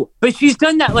 No, but she's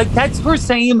done that. Like, that's her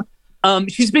same.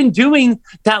 She's been doing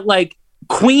that, like,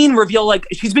 Queen reveal. Like,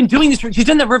 she's been doing this. She's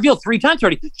done that reveal 3 times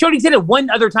already. She already did it one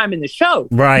other time in the show.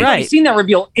 Right. We've seen that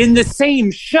reveal in the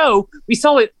same show. We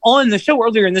saw it on the show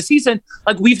earlier in the season.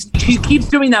 Like, she keeps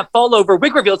doing that fall over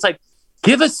wig reveal. It's like,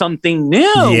 give us something new.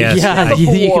 Yes. Yeah,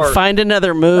 you can find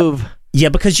another move. Yeah,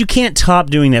 because you can't top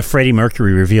doing that Freddie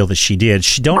Mercury reveal that she did.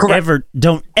 Don't ever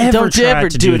try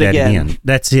to do that again.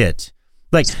 That's it.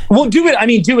 Like, well, do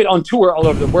it on tour all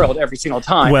over the world every single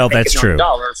time. Well, that's true,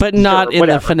 but not in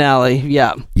the finale.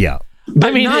 Yeah. But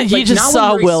I mean, you just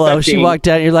saw Willow. She walked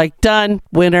out. You're like, done,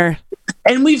 winner.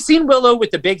 And we've seen Willow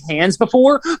with the big hands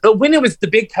before, but when it was the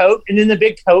big coat and then the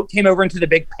big coat came over into the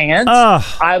big pants,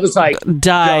 I was like,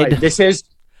 died. This is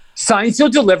signed,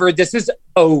 sealed, delivered. This is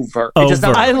over.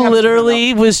 I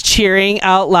literally was cheering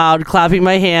out loud, clapping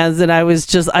my hands, and I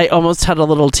almost had a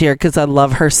little tear because I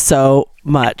love her so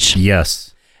much.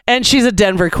 Yes. And she's a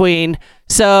Denver queen.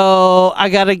 So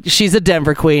she's a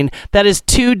Denver queen. That is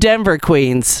 2 Denver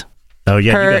queens. Oh,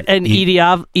 yeah. Her and Evie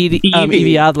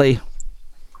Oddly.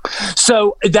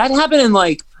 So that happened in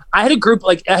like, I had a group,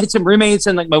 like I had some roommates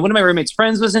and like one of my roommates'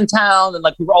 friends was in town and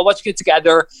like we were all watching it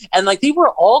together and like they were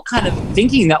all kind of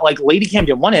thinking that like Lady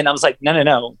Camden won it. And I was like,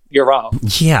 no, you're wrong.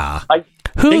 Yeah. Like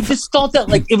they just thought that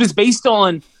like it was based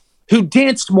on who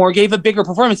danced more, gave a bigger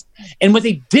performance. And what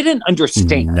they didn't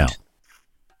understand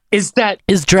is drag.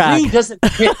 Rue doesn't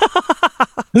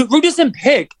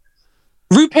pick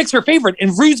Rue picks her favorite,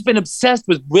 and Rue's been obsessed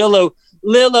with Willow.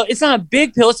 Lilo. It's not a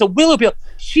big pill. It's a Willow pill.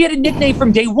 She had a nickname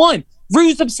from day one.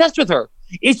 Rue's obsessed with her.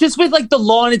 It's just with like the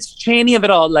Lawrence Chaney of it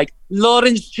all, like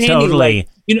Lawrence Chaney. Totally. Like,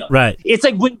 you know, right. It's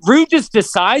like when Rue just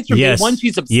decides from day one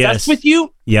she's obsessed with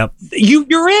you. Yep.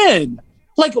 You're in.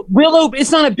 Like Willow,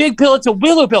 it's not a big pill. It's a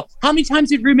Willow pill. How many times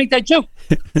did Rue make that joke?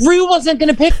 Rue wasn't going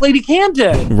to pick Lady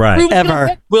Camden. Right. Rue was Ever. gonna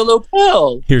pick Willow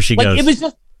pill. Here she goes. It was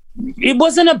just. It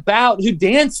wasn't about who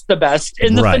danced the best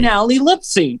in the Right. finale lip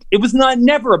sync. It was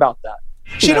never about that.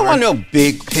 She don't want no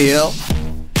big pill.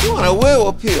 She want a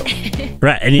Willow pill.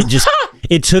 Right. And it just,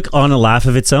 it took on a life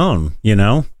of its own, you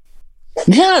know?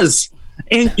 Yes.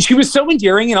 And she was so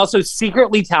endearing and also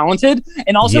secretly talented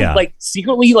and also like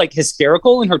secretly like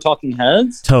hysterical in her talking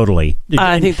heads. Totally.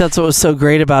 I think that's what was so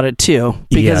great about it too,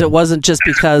 because it wasn't just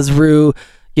because Rue,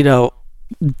 you know,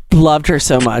 loved her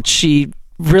so much. She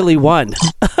really won.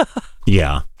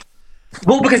 Yeah.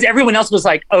 Well, because everyone else was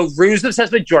like, "Oh, Rue's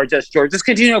obsessed with Georgia. Georgia's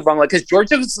continuing wrong." Like, because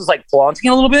Georgia was like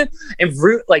flaunting a little bit, and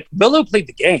Rue, like Willow played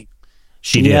the game.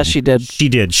 She did. Yeah, she did. She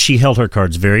did. She held her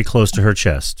cards very close to her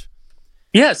chest.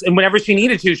 Yes, and whenever she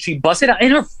needed to, she busted out.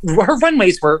 And her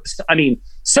runways were, I mean,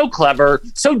 so clever,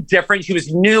 so different. She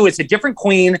was new. It's a different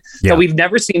queen that we've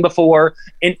never seen before.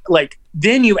 And like,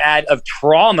 then you add a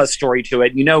trauma story to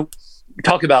it. You know,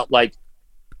 talk about like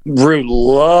Rue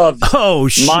loves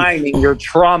mining your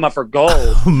trauma for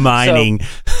gold. Mining.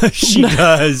 So, she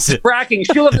does. Fracking.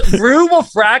 Rue will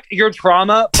frack your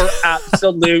trauma for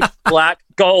absolute black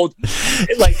gold.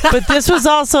 But this was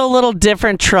also a little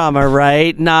different trauma,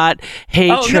 right? Not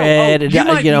hatred. You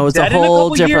know, it's a whole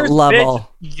different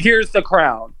level. Bitch, here's the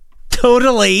crown.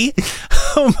 Totally.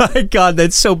 Oh my God,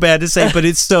 that's so bad to say, but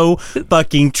it's so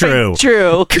fucking true.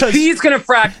 True. He's gonna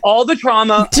frack all the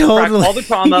trauma. Totally. Frack all the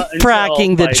trauma.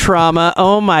 Fracking the trauma.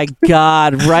 Oh my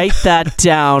God, write that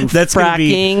down. That's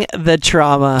fracking the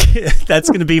trauma. That's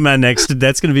gonna be my next.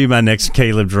 That's gonna be my next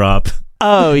Caleb drop.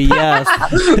 Oh yes.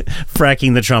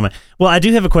 Fracking the trauma. Well, I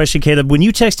do have a question, Caleb. When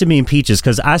you texted me in Peaches,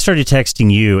 because I started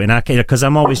texting you, and because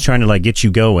I'm always trying to like get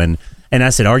you going, and I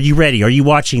said, "Are you ready? Are you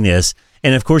watching this?"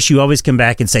 And of course, you always come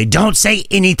back and say, "Don't say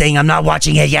anything. I'm not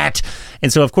watching it yet."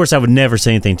 And so, of course, I would never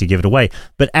say anything to give it away.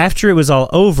 But after it was all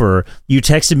over, you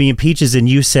texted me in Peaches and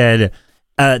you said,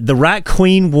 "The right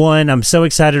queen won. I'm so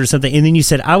excited," or something. And then you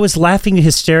said, "I was laughing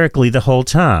hysterically the whole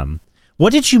time."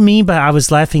 What did you mean by "I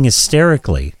was laughing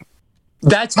hysterically"?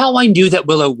 That's how I knew that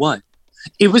Willow won.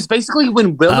 It was basically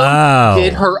when Willow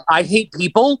did her "I hate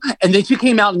people," and then she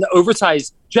came out in the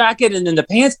oversized jacket and then the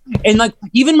pants, and like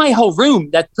even my whole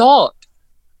room that thought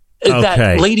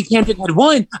that Lady Camden had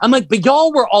won. I'm like, but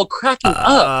y'all were all cracking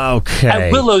up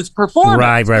at Willow's performance.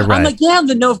 Right. I'm like, yeah,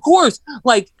 no, of course.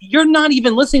 Like, you're not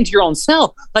even listening to your own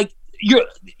self. Like,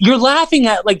 you're laughing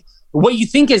at like what you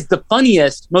think is the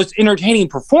funniest, most entertaining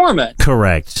performance.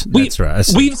 Correct. That's right.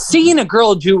 We've seen a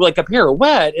girl do like a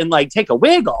pirouette and like take a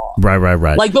wig off.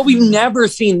 Right. Like, but we've never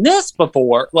seen this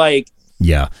before. Like,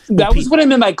 yeah, that was what I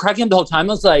meant by cracking up the whole time.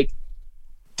 I was like,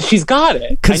 she's got it.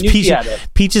 Because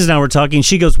Peaches and I were talking.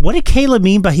 She goes, "What did Caleb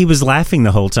mean by he was laughing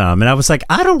the whole time?" And I was like,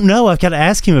 "I don't know. I've got to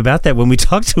ask him about that when we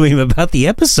talk to him about the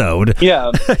episode."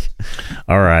 Yeah.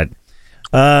 All right.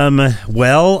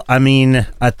 Well, I mean,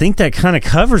 I think that kind of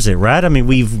covers it, right? I mean,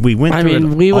 we went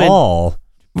through it all.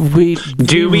 We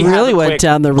really went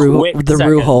down the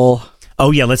Rue hole.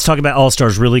 Oh yeah, let's talk about All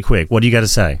Stars really quick. What do you got to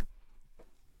say?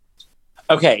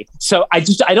 Okay, so I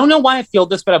don't know why I feel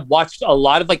this, but I've watched a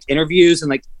lot of like interviews and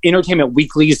like Entertainment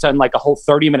Weekly's done like a whole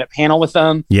 30-minute panel with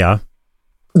them. Yeah.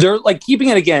 They're like keeping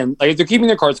it again, like they're keeping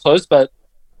their cards close, but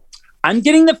I'm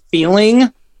getting the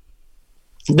feeling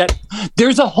that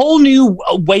there's a whole new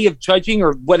way of judging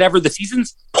or whatever the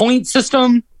season's point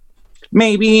system,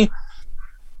 maybe.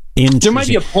 There might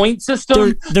be a point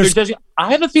system.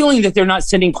 I have a feeling that they're not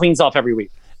sending queens off every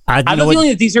week. I have a feeling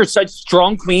that these are such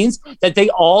strong queens that they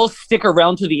all stick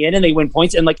around to the end and they win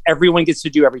points and like everyone gets to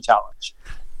do every challenge.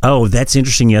 Oh, that's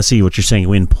interesting. Yeah, I see what you're saying.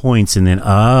 Win points and then,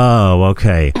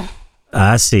 okay.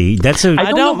 I see.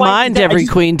 I don't mind every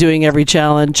queen doing every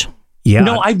challenge. Yeah.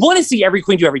 No, I want to see every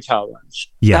queen do every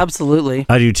challenge. Yeah. Absolutely.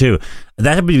 I do too.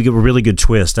 That would be a really good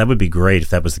twist. That would be great if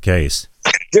that was the case.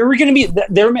 There were going to be,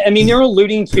 they're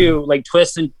alluding to like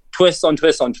twists on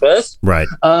twists. Right.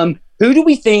 Who do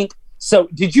we think? So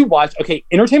did you watch? Okay,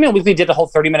 Entertainment Weekly did a whole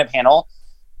 30-minute panel.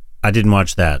 I didn't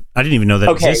watch that. I didn't even know that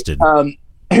existed.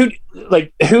 Who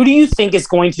do you think is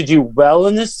going to do well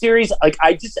in this series? Like,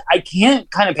 I can't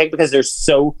kind of pick because there's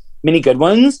so many good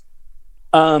ones.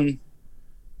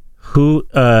 Who?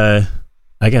 I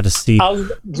got to see.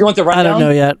 Do you want the rundown? I don't know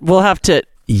yet. We'll have to.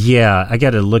 Yeah, I got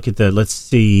to look at the. Let's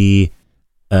see.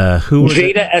 Who?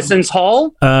 Jada Essence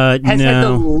Hall has had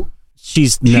No,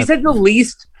 she's had the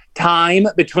least time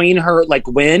between her like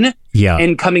win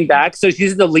and coming back. So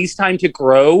she's had the least time to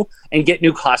grow and get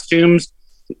new costumes.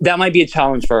 That might be a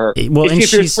challenge for her. Well, and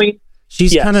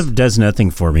she's kind of does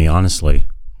nothing for me, honestly.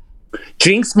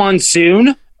 Jinx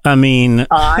Monsoon. I mean,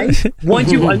 I want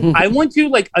to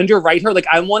like underwrite her. Like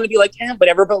I want to be like,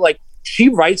 whatever. But like she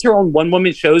writes her own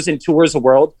one-woman shows and tours the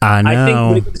world. I know. I think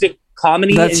when it comes to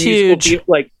comedy That's and musical, huge.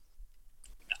 like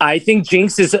I think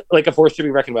Jinx is like a force to be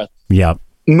reckoned with. Yeah.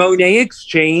 Monet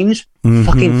Exchange,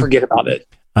 fucking forget about it.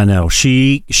 I know.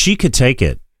 She could take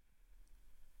it.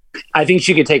 I think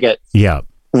she could take it. Yeah.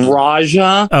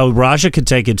 Raja. Oh, Raja could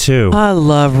take it too. I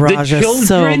love Raja The children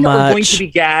so much. are going to be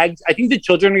gagged. I think the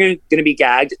children are going to be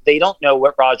gagged. They don't know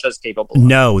what Raja is capable of.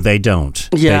 No, they don't.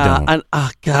 Yeah, They don't. oh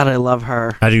God, I love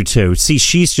her. I do too. See,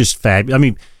 she's just fab. I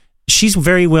mean, she's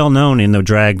very well known in the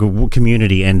drag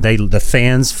community, and the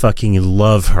fans fucking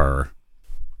love her.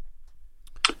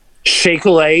 Shea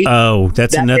Coulee, Oh,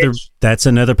 that's That another. bitch. That's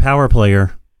another power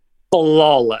player.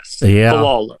 flawless. Yeah.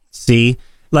 Flawless. See,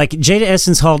 like Jada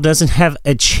Essence Hall doesn't have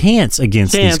a chance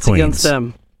against these Chance queens. against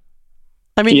them.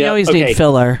 I mean, you Yeah, always okay. need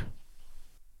filler.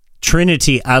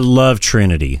 Trinity, I love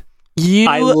Trinity. You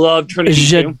I love Trinity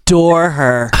too. adore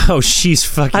her. Oh, she's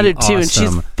fucking I do too, and she's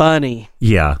awesome. funny.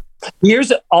 Yeah.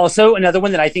 Here's also another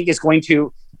one that I think is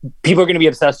people are going to be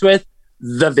obsessed with,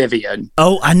 the Vivian.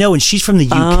 Oh, I know, and she's from the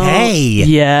UK. Oh,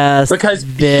 yes, Because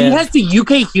Viv. she has the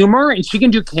UK humor and she can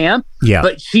do camp, Yeah.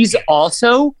 but she's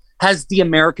also has the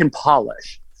American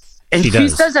polish. And She she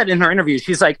does. says that in her interview.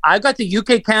 She's like, I got the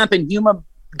UK camp and humor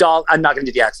doll. I'm not going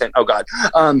to do the accent. Oh, God.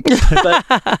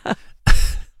 But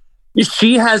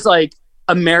she has like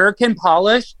American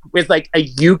polish with like a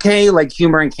UK like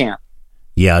humor and camp.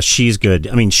 Yeah, she's good.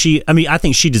 I mean, I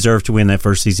think she deserved to win that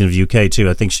first season of UK too.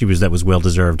 I think that was well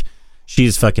deserved. She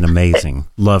is fucking amazing.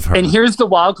 Love her. And here's the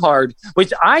wild card,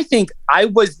 which I think I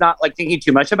was not like thinking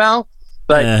too much about,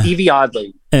 but Evie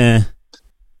Oddly. I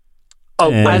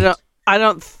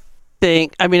don't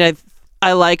think. I mean,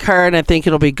 I like her, and I think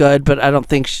it'll be good, but I don't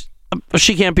think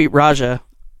she can't beat Raja.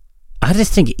 I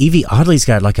just think Evie Oddly's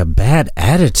got like a bad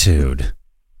attitude.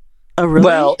 Oh, really?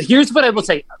 Well, here's what I will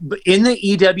say. In the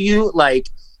EW, like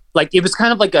it was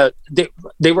kind of like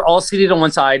they were all seated on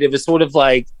one side. It was sort of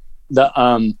like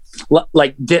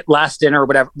the last dinner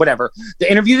or whatever.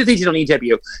 The interview that they did on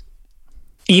EW,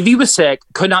 Evie was sick,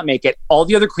 could not make it. All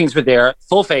the other queens were there,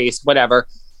 full face, whatever.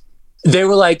 They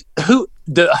were like,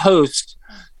 the host,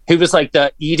 who was like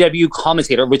the EW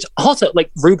commentator, which also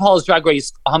like RuPaul's Drag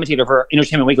Race commentator for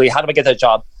Entertainment Weekly. How did I get that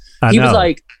job? He was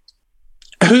like,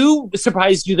 who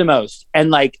surprised you the most?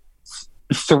 And like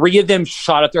three of them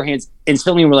shot up their hands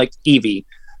instantly and were like, Evie.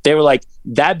 They were like,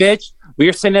 that bitch. We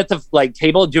were sitting at the like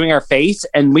table doing our face,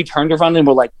 and we turned around and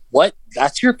we're like, what?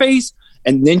 That's your face?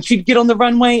 And then she'd get on the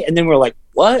runway, and then we're like,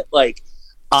 what? Like,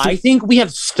 I think we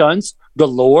have stunts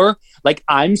galore. Like,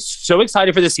 I'm so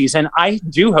excited for the season. I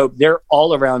do hope they're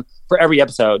all around for every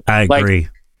episode. I agree. Like,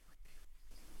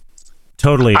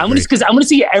 Totally agree. because I want to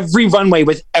see every runway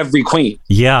with every queen.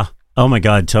 Yeah. Oh my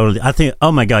God, totally. I think,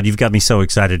 oh my God, you've got me so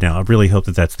excited now. I really hope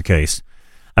that that's the case.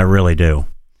 I really do.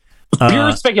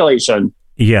 Pure speculation.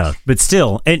 Yeah, but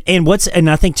still, and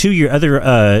I think too, your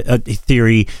other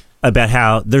theory about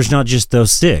how there's not just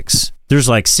those 6, there's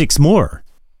like 6 more.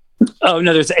 Oh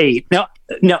no, there's 8. No,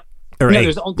 Or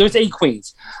 8. there's 8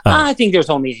 queens. I think there's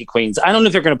only 8 queens. I don't know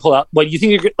if they're going to pull out. What you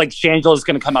think? Like Shangela is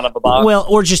going to come out of a box? Well,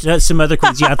 or just some other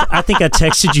queens. Yeah, I think I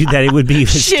texted you that it would be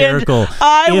hysterical.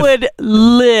 I would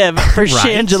live for Right?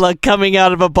 Shangela coming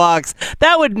out of a box.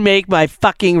 That would make my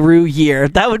fucking Rue year.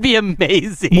 That would be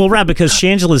amazing. Well, right, because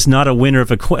Shangela's not a winner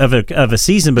of a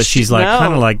season, but she's like No.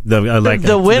 kind of like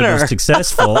the winner. most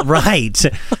successful, right?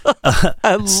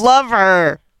 I love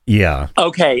her. Yeah.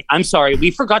 Okay, I'm sorry.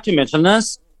 We forgot to mention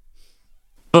this.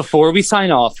 Before we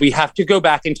sign off, we have to go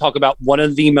back and talk about one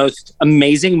of the most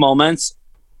amazing moments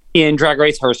in Drag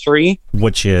Race history.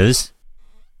 Which is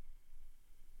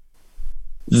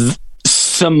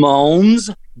Simone's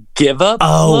give up.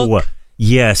 oh look.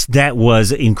 yes, that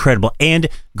was incredible. And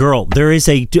girl, there is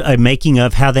a making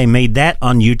of how they made that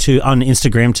on YouTube, on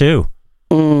Instagram too.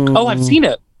 Oh, I've seen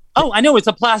it. Oh, I know. It's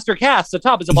a plaster cast. The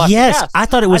top is a plaster Yes, cast. I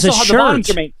thought it was a saw how the bottoms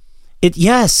shirt. are made.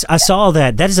 Yes, I saw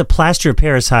that. That is a plaster of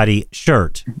Paris Heidi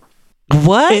shirt.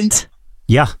 What? And-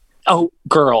 Yeah, Oh,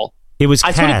 girl. it was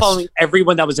I started cast. following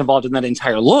everyone that was involved in that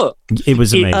entire look. It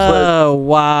was amazing. Oh,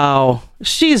 wow.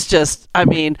 She's just, I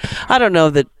mean, I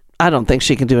don't think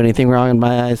she can do anything wrong in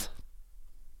my eyes.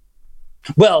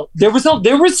 Well, there was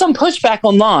some pushback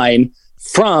online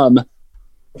from,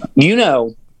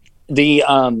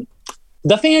 the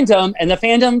the fandom, and the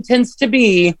fandom tends to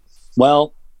be,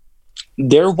 well,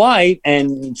 they're white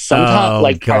and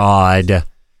sometimes God,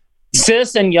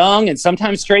 cis and young and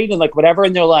sometimes straight and like whatever,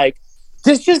 and they're like,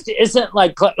 this just isn't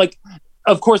like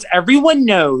of course everyone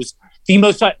knows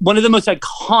one of the most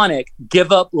iconic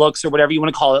give up looks or whatever you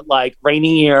want to call it, like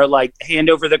Rainier, like hand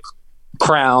over the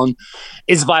crown,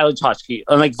 is Violet Chachki.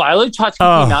 And like Violet Chachki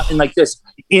came out in like this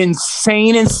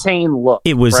insane look.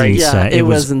 it was right? insane. Yeah, it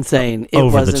was insane. It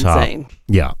over was the top. insane.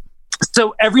 Yeah,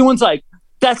 So everyone's like,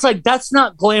 that's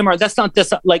not glamour. That's not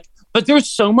this. Like, but there's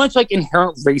so much like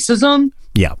inherent racism.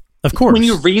 yeah, of course. When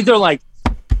you read, they're like,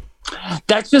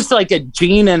 that's just like a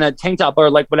jean and a tank top or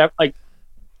like whatever. Like,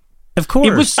 of course,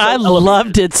 it was so I elevated.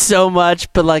 loved it so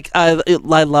much, but like I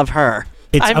love her.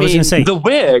 I was mean, gonna say The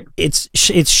wig. it's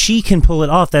she can pull it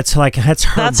off. That's her That's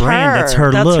brand. her. That's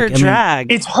her That's look. her I mean,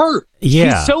 drag. It's her.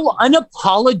 Yeah. She's so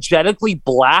unapologetically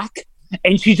black.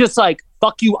 And she's just like,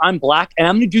 fuck you, I'm black. And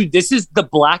I'm going to do, this is the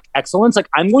black excellence. Like,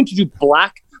 I'm going to do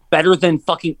black better than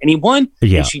fucking anyone.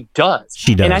 Yeah. And she does.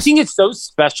 She does. And I think it's so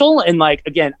special. And like,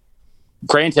 again,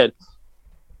 granted,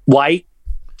 white,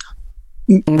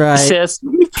 right. cis,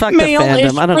 Fuck the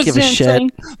male-ish fandom. I don't give a shit.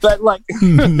 presenting, But like,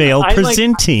 male I, like-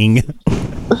 presenting.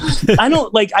 I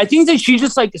don't like, I think that she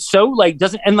just like, so like,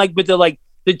 doesn't, and like with the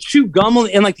chew gum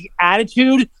and like the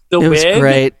attitude, the It was wig.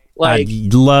 great. Like, I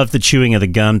love the chewing of the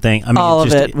gum thing. I mean, All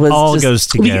of it was all just goes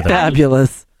together.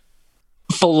 fabulous.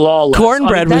 flawless.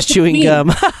 Cornbread That was to chewing me-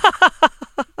 gum.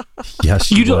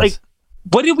 Yes, You do like,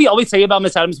 what did we always say about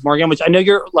Miss Adams Morgan? Which I know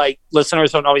your like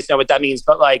listeners don't always know what that means,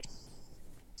 but like,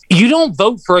 you don't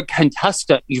vote for a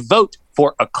contestant, you vote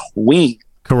for a queen.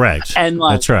 correct. And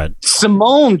like, That's right.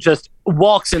 Simone just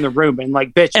walks in the room and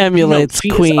like, bitch, Emulates she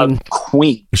is queen. a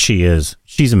queen. She is.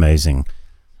 She's amazing.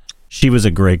 She was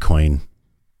a great queen.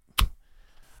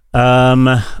 All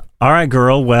right,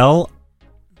 girl. Well,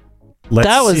 let's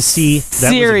That was see.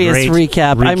 serious was a great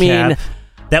recap. I mean,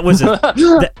 that was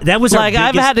that was like our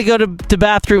I've biggest, had to go to the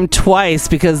bathroom twice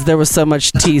because there was so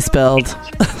much tea spilled.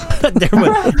 there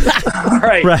was, All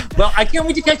right. Right. Well, I can't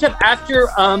wait to catch up after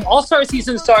All-Star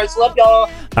season starts. Love y'all. all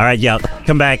right, yeah.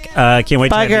 Come back. Can't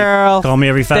wait. Bye, to have you girl. Call me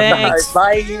every 5 Thanks.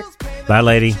 minutes. Bye. Bye,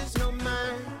 lady.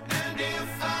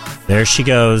 There she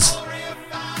goes.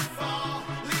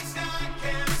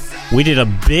 We did a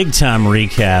big time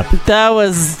recap, That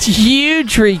was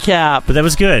huge recap. but that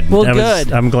was good. Well, That was-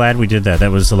 good. I'm glad we did that.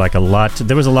 That was like a lot.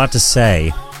 There was a lot to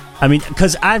say. I mean,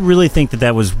 because I really think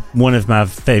that was one of my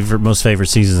most favorite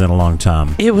seasons in a long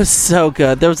time. It was so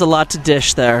good. There was a lot to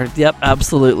dish there. Yep,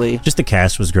 absolutely. Just the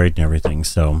cast was great and everything.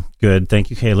 So good. Thank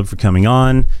you, Caleb, for coming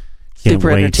on. Can't Super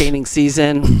wait. entertaining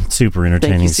season. Super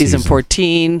entertaining. Thank you, season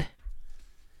 14.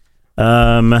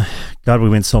 God, we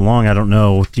went so long. I don't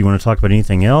know. Do you want to talk about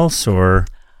anything else or?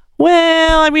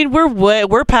 Well, I mean,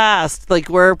 we're past. Like,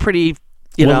 we're pretty,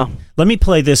 you Well, know. Let me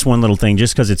play this one little thing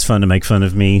just because it's fun to make fun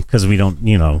of me because we don't,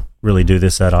 really do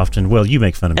this that often. Well, you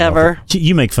make fun of me. Ever.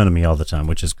 You make fun of me all the time,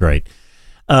 which is great.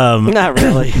 Not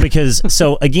really. Because,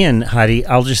 so again, Heidi,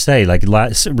 I'll just say, like,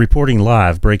 reporting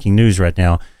live, breaking news right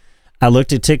now. I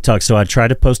looked at TikTok, so I tried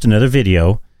to post another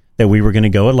video that we were going to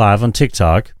go live on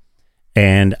TikTok.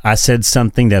 And I said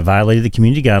something that violated the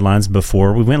community guidelines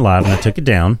before we went live, and I took it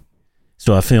down.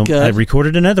 So I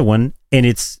recorded another one, and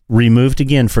it's removed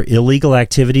again for illegal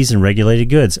activities and regulated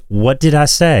goods. What did I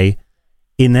say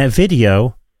in that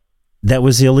video that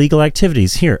was illegal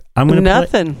activities? Here, I'm going to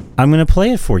Nothing. I'm going to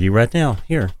play it for you right now.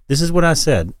 Here, this is what I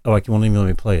said. Oh, I won't even let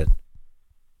me play it.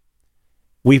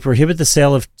 We prohibit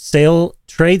the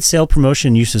trade sale, promotion,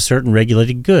 and use of certain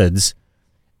regulated goods,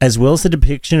 as well as the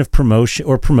depiction of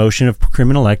promotion of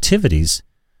criminal activities.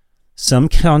 Some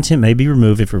content may be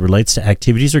removed if it relates to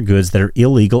activities or goods that are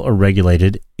illegal or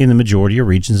regulated in the majority of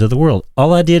regions of the world.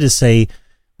 All I did is say,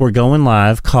 we're going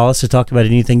live. Call us to talk about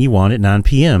anything you want at 9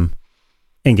 p.m.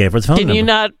 and gave her the phone number. Did you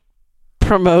not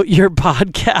promote your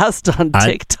podcast on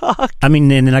TikTok? I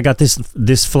mean, and then I got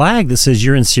this flag that says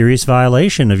you're in serious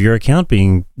violation of your account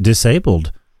being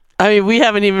disabled. I mean, we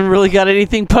haven't even really got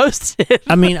anything posted.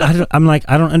 I mean, I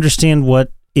don't understand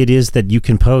what it is that you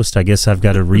can post. I guess I've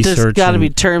got to research. There's got to be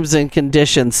terms and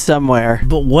conditions somewhere.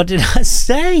 But what did I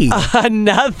say?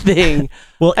 Nothing.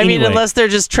 Well, I mean, anyway. unless they're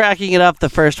just tracking it off the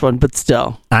first one, but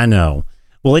still. I know.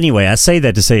 Well, anyway, I say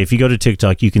that to say if you go to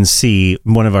TikTok, you can see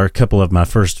couple of my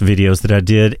first videos that I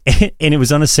did, and it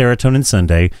was on a Serotonin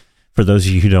Sunday. For those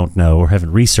of you who don't know or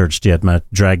haven't researched yet, my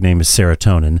drag name is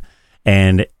Serotonin,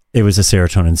 and it was a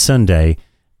Serotonin Sunday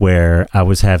where I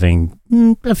was having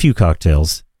a few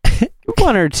cocktails.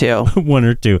 One or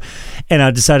two. And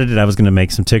I decided that I was going to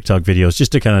make some TikTok videos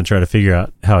just to kind of try to figure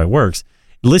out how it works.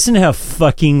 Listen to how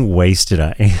fucking wasted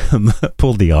I am.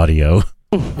 Pulled the audio.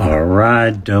 All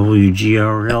right,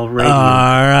 WGRL Radio.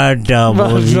 All right,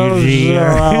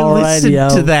 WGRL. Listen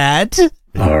to that.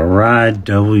 All right,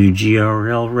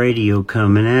 WGRL Radio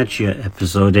coming at you,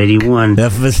 episode 81.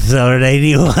 Episode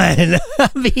 81. I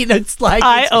mean, it's like...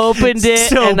 I opened it,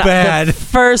 so and bad. the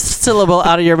first syllable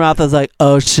out of your mouth, I was like,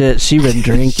 oh shit, she been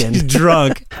drinking.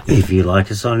 Drunk. If you like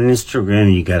us on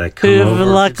Instagram, you gotta come If over. you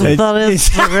like us on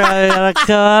Instagram, you gotta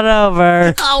come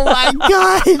over. Oh my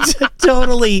God,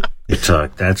 totally.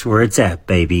 TikTok, that's where it's at,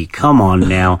 baby. Come on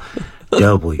now.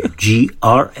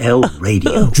 WGRL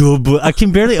Radio. I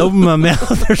can barely open my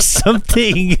mouth or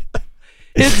something.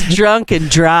 It's drunk and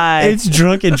dry. It's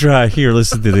drunk and dry. Here,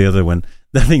 listen to the other one.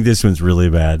 I think this one's really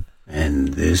bad. And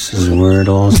this is where it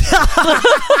all starts.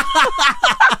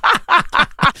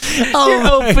 You're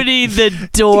opening the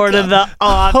door to the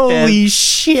office. Holy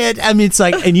shit. I mean, it's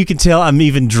like, and you can tell I'm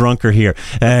even drunker here.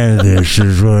 And this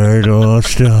is where it all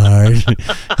starts.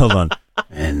 Hold on.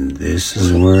 And this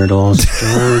is where it all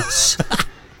starts.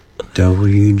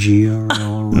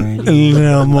 WGRL Radio.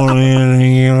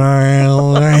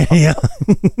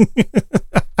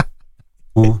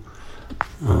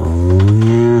 Oh,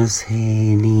 yes,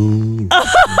 honey.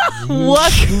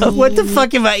 What the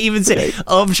fuck am I even saying?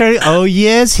 Oh, I'm trying to. Oh,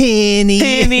 yes, honey.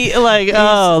 Henny, like,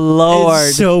 oh, Lord.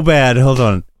 It's so bad. Hold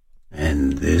on.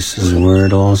 And this is where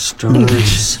it all starts.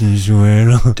 This is where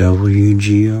it all...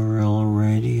 WGRL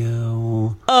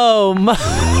Radio. Oh, my.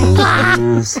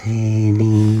 Yes,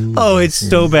 honey. Oh, it's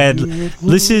so bad.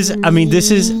 This is a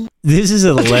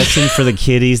lesson for the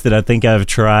kiddies that I think I've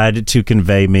tried to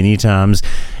convey many times.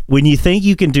 When you think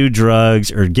you can do drugs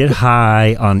or get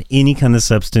high on any kind of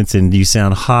substance and you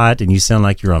sound hot and you sound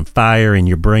like you're on fire and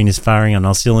your brain is firing on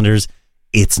all cylinders,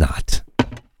 it's not.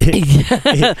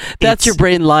 That's your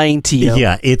brain lying to you.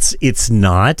 Yeah, it's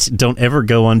not. Don't ever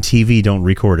go on TV. Don't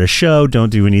record a show.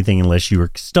 Don't do anything unless you are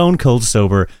stone cold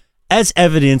sober, as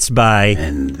evidenced by.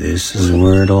 And this is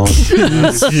where it all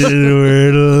starts.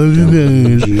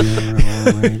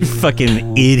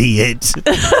 Fucking idiot.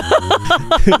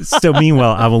 So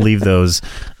meanwhile, I will leave those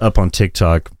up on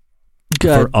TikTok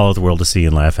for all the world to see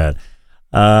and laugh at.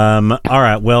 All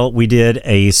right. Well, we did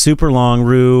a super long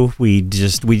rue. We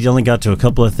only got to a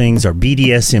couple of things. Our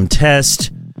BDSM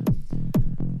test,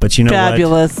 but you know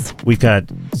Fabulous. What? We've got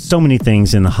so many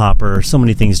things in the hopper. So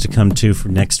many things to come to for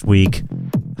next week.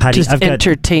 Just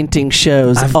entertaining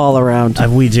shows all around.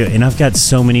 We do, and I've got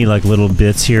so many like little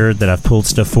bits here that I've pulled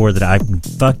stuff for that I'm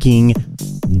fucking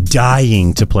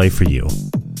dying to play for you.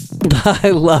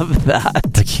 I love that.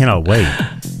 I cannot wait.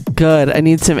 Good. I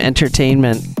need some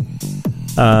entertainment.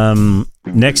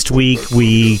 Next week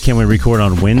can we record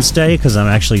on Wednesday? Because I'm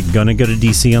actually gonna go to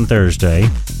DC on Thursday.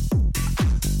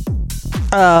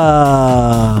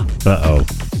 Uh-oh.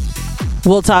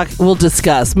 We'll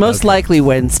discuss. Most likely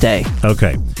Wednesday.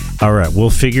 Okay. All right. We'll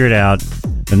figure it out.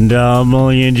 WGRL.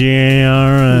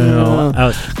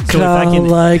 So if I can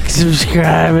like,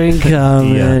 subscribe, and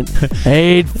comment.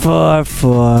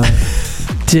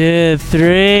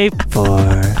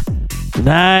 844-234.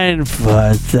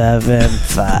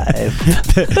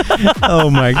 9475. Oh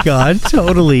my God,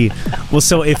 totally. Well,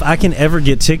 so if I can ever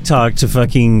get TikTok to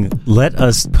fucking let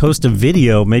us post a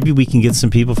video, maybe we can get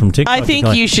some people from TikTok. I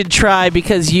think you should try,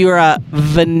 because you're a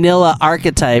vanilla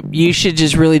archetype. You should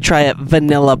just really try it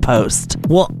vanilla post.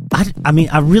 Well, I mean,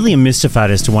 I really am mystified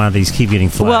as to why these keep getting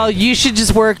flagged. Well, you should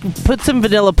just put some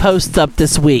vanilla posts up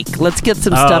this week. Let's get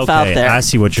some stuff out there. I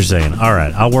see what you're saying. All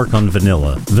right, I'll work on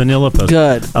vanilla post.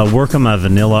 Good. I'll work on my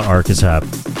vanilla archetype.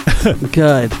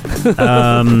 Good.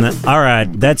 All right,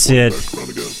 that's it.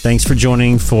 Thanks for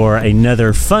joining for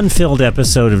another fun-filled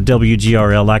episode of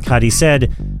WGRL. Like Heidi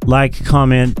said, like,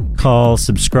 comment, call,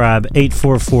 subscribe,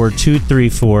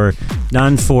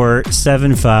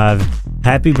 844-234-9475.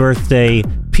 Happy birthday,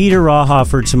 Peter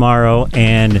Rawhofer, tomorrow,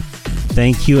 and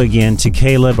thank you again to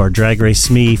Caleb, our Drag Race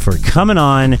Smee, for coming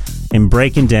on and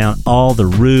breaking down all the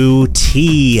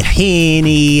routine.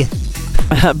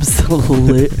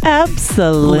 Absolutely.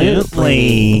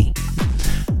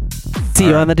 See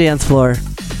you on the dance floor.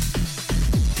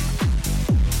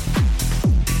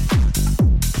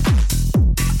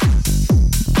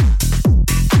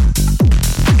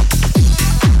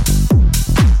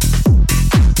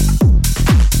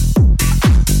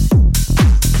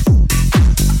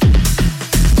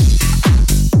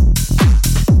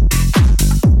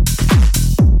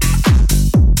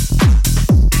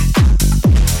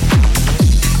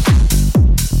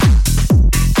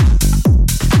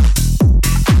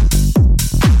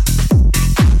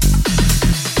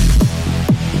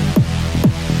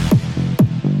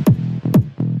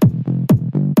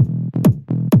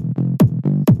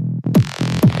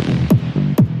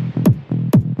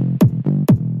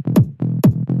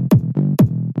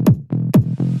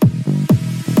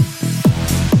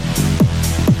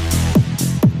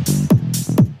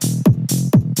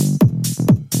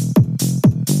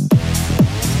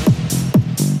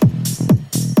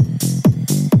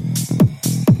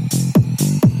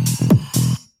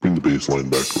 baseline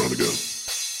back around again.